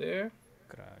 Cranidos there.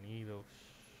 Cranidos.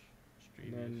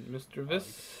 And then Mr.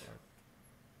 Vis.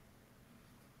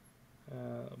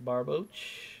 Barboach.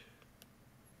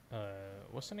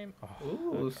 What's the name? Oh,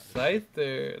 Ooh,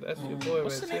 Scyther. That's your boy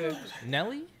what's the right name there. of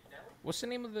Nelly? What's the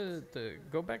name of the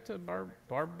go back to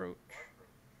Barboach?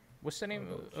 What's the name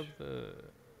of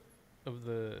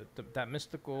the that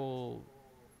mystical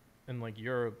in like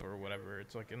Europe or whatever?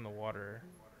 It's like in the water.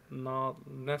 No,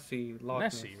 Nessie. Loch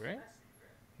Ness. Nessie, right?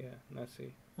 Yeah,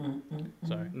 Nessie.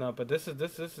 Sorry. No, but this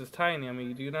is tiny. I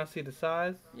mean, do you not see the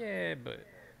size? Yeah, but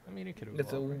I mean it could have.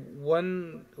 It's a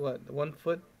 1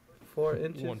 foot 4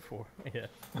 inches. 1.4. Yeah.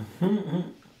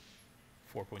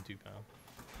 4.2 pounds.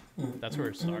 That's where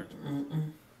it starts.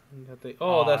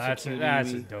 Oh, that's a cute that's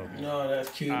a baby. dope. No, that's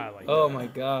cute. I like Oh that. my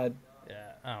god.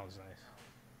 Yeah, that was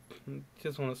nice.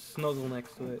 Just want to snuggle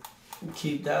next to it.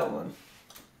 Keep that one.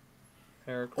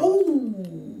 Hair across. Ooh.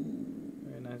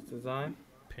 Very nice design.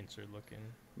 Pincer looking.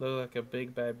 Look like a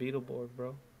big bad Beetleborg,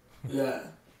 bro. Yeah.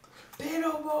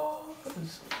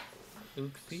 Beetleborgs.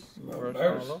 Oopsie. Reverse.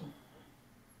 Marshmallow.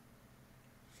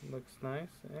 Looks nice.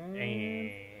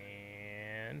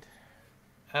 And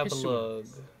Avalug.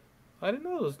 I didn't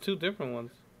know there was 2 different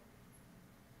ones.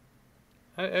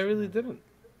 I really didn't.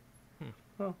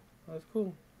 Oh, that's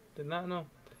cool. Did not know.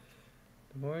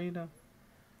 The more you know.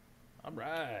 all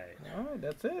right. Alright,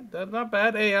 that's it. That's not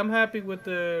bad. Hey, I'm happy with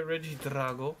the Reggie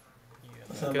Drago.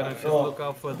 That's not Gonna bad just at all. look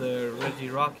out for the Reggie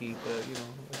Rocky, but you know,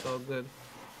 it's all good.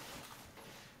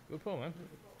 Good pull, man.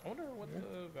 I wonder what the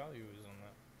value is on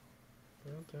that.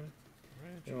 Okay.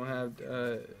 You don't have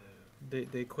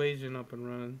the equation up and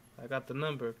running. I got the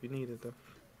number if you need it though.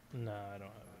 No, I don't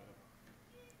have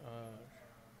it.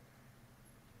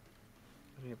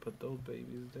 I need to put those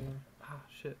babies there. Ah,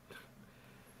 shit.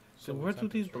 So Silver where do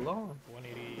these Tempest, right? belong?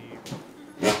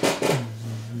 180.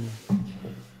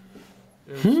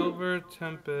 There's Silver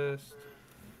Tempest,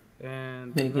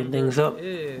 and the Making number things up.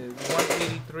 is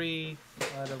 183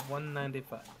 out of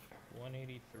 195.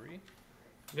 183.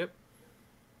 Yep.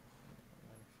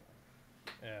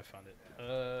 Yeah, I found it.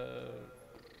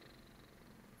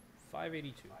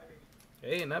 582.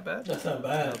 Hey, not bad. That's not I'll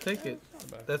bad. take it. Not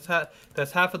bad.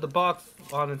 That's half of the box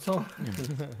on its own.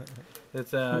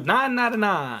 It's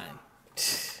 $9.99.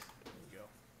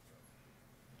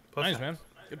 Plus Nice, tax. man.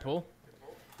 Good pull.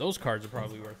 Those cards are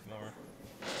probably worth more.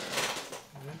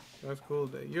 That's cool.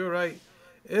 You're right.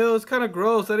 It was kind of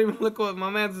gross. I didn't even look what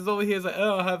my man's is over here. He's like,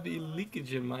 oh, I have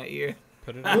leakage in my ear.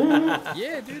 Put it in.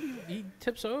 Yeah, dude. He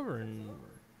tips over and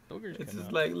boogers It's come just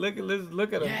out. like, look at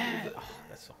him. Yeah. Oh,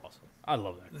 that's so awesome. I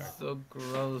love that It's card. so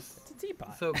gross. It's a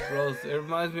teapot. So gross. It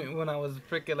reminds me when I was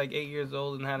freaking like 8 years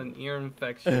old and had an ear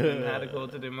infection and had to go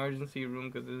to the emergency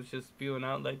room because it was just spewing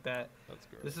out like that. That's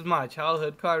gross. This is my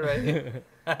childhood card right here.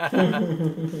 Right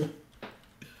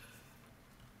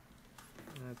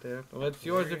there. Well, it's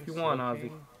yours if you want,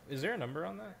 Ozzy. Is there a number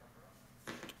on that?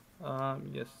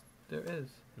 Yes, there is.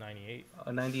 98.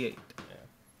 98. Yeah.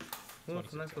 Oh,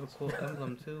 it's a nice little cool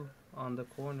emblem too on the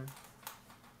corner.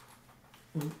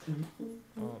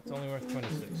 Well, it's only worth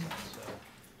 26 cents,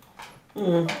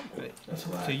 so. Great. That's So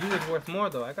why. you was worth more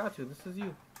though. I got you. This is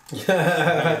you.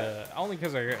 Only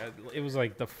because it was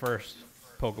like the first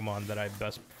Pokemon that I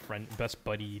best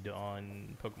buddied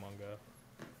on Pokemon Go.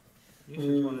 You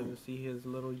just wanted to see his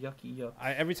little yucky yuck.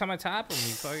 Every time I tap him,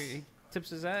 he tips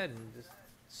his head and just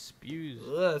spews.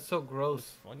 Ugh, it's so It's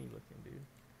gross. funny looking, dude.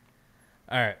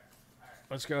 All right,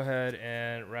 let's go ahead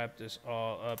and wrap this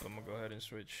all up. I'm gonna go ahead and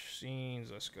switch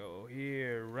scenes. Let's go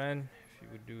here, Ren. If you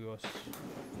would do us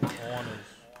honors.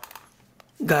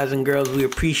 Guys and girls, we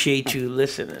appreciate you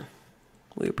listening.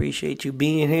 We appreciate you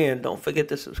being here. And don't forget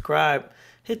to subscribe.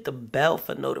 Hit the bell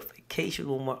for notifications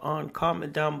when we're on.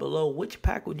 Comment down below which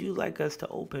pack would you like us to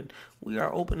open. We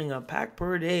are opening a pack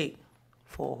per day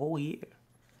for a whole year.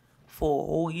 For a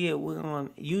whole year. We're on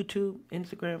YouTube,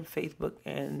 Instagram, Facebook,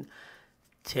 and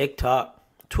TikTok.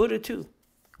 Twitter too.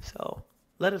 So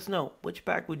let us know which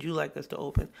pack would you like us to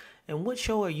open. And what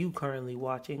show are you currently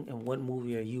watching? And what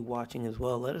movie are you watching as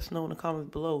well? Let us know in the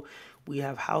comments below. We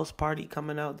have House Party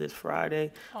coming out this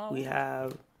Friday. We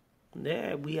have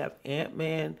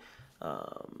Ant-Man.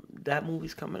 That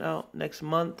movie's coming out next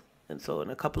month. And so in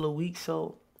a couple of weeks.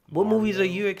 So what movies are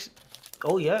you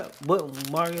oh yeah.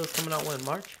 What Mario's coming out when?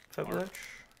 March? February?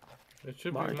 It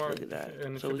should March, be March, look at that.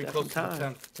 and it So should we be got close to some the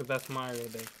time. 10th because that's Mario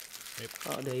Day.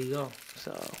 Oh, there you go.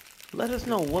 So let us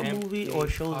know what movie or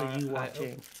shows are you M-A-R-I-O.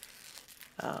 watching.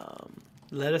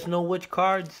 Let us know which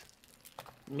cards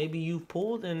maybe you've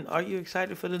pulled, and are you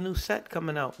excited for the new set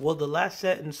coming out? Well, the last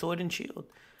set in Sword and Shield.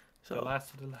 The So,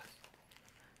 last of the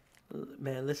last.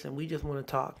 man, listen, we just want to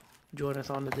talk. Join us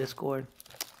on the Discord.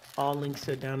 All links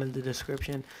are down in the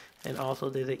description. And also,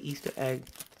 there's an Easter egg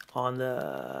on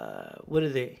the, what are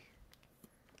they?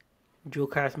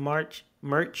 Jewelcast merch.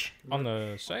 On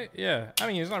the site, yeah. I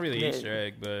mean, it's not really Yeah. Easter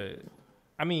egg, but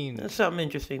I mean, There's something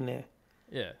interesting there.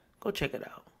 yeah. Go check it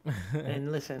out.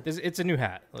 And listen, It's a new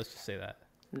hat. Let's just say that.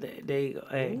 there you go.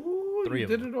 Hey, Ooh, Three you of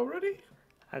did them. it already?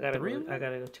 I gotta Three go. of them? I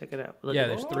gotta go check it out. Look Yeah, at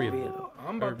there's it. three of them. Oh,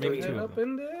 I'm Or about maybe to two head of up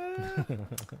in there.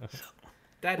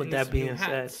 Daddy With needs that some new being said-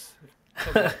 hats.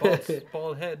 Bald,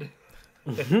 bald head.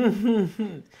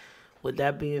 With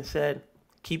that being said,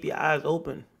 keep your eyes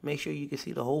open. Make sure you can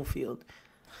see the whole field.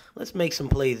 Let's make some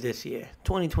plays this year.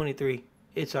 2023,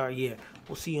 it's our year.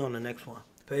 We'll see you on the next one.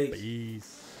 Peace.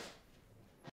 Peace.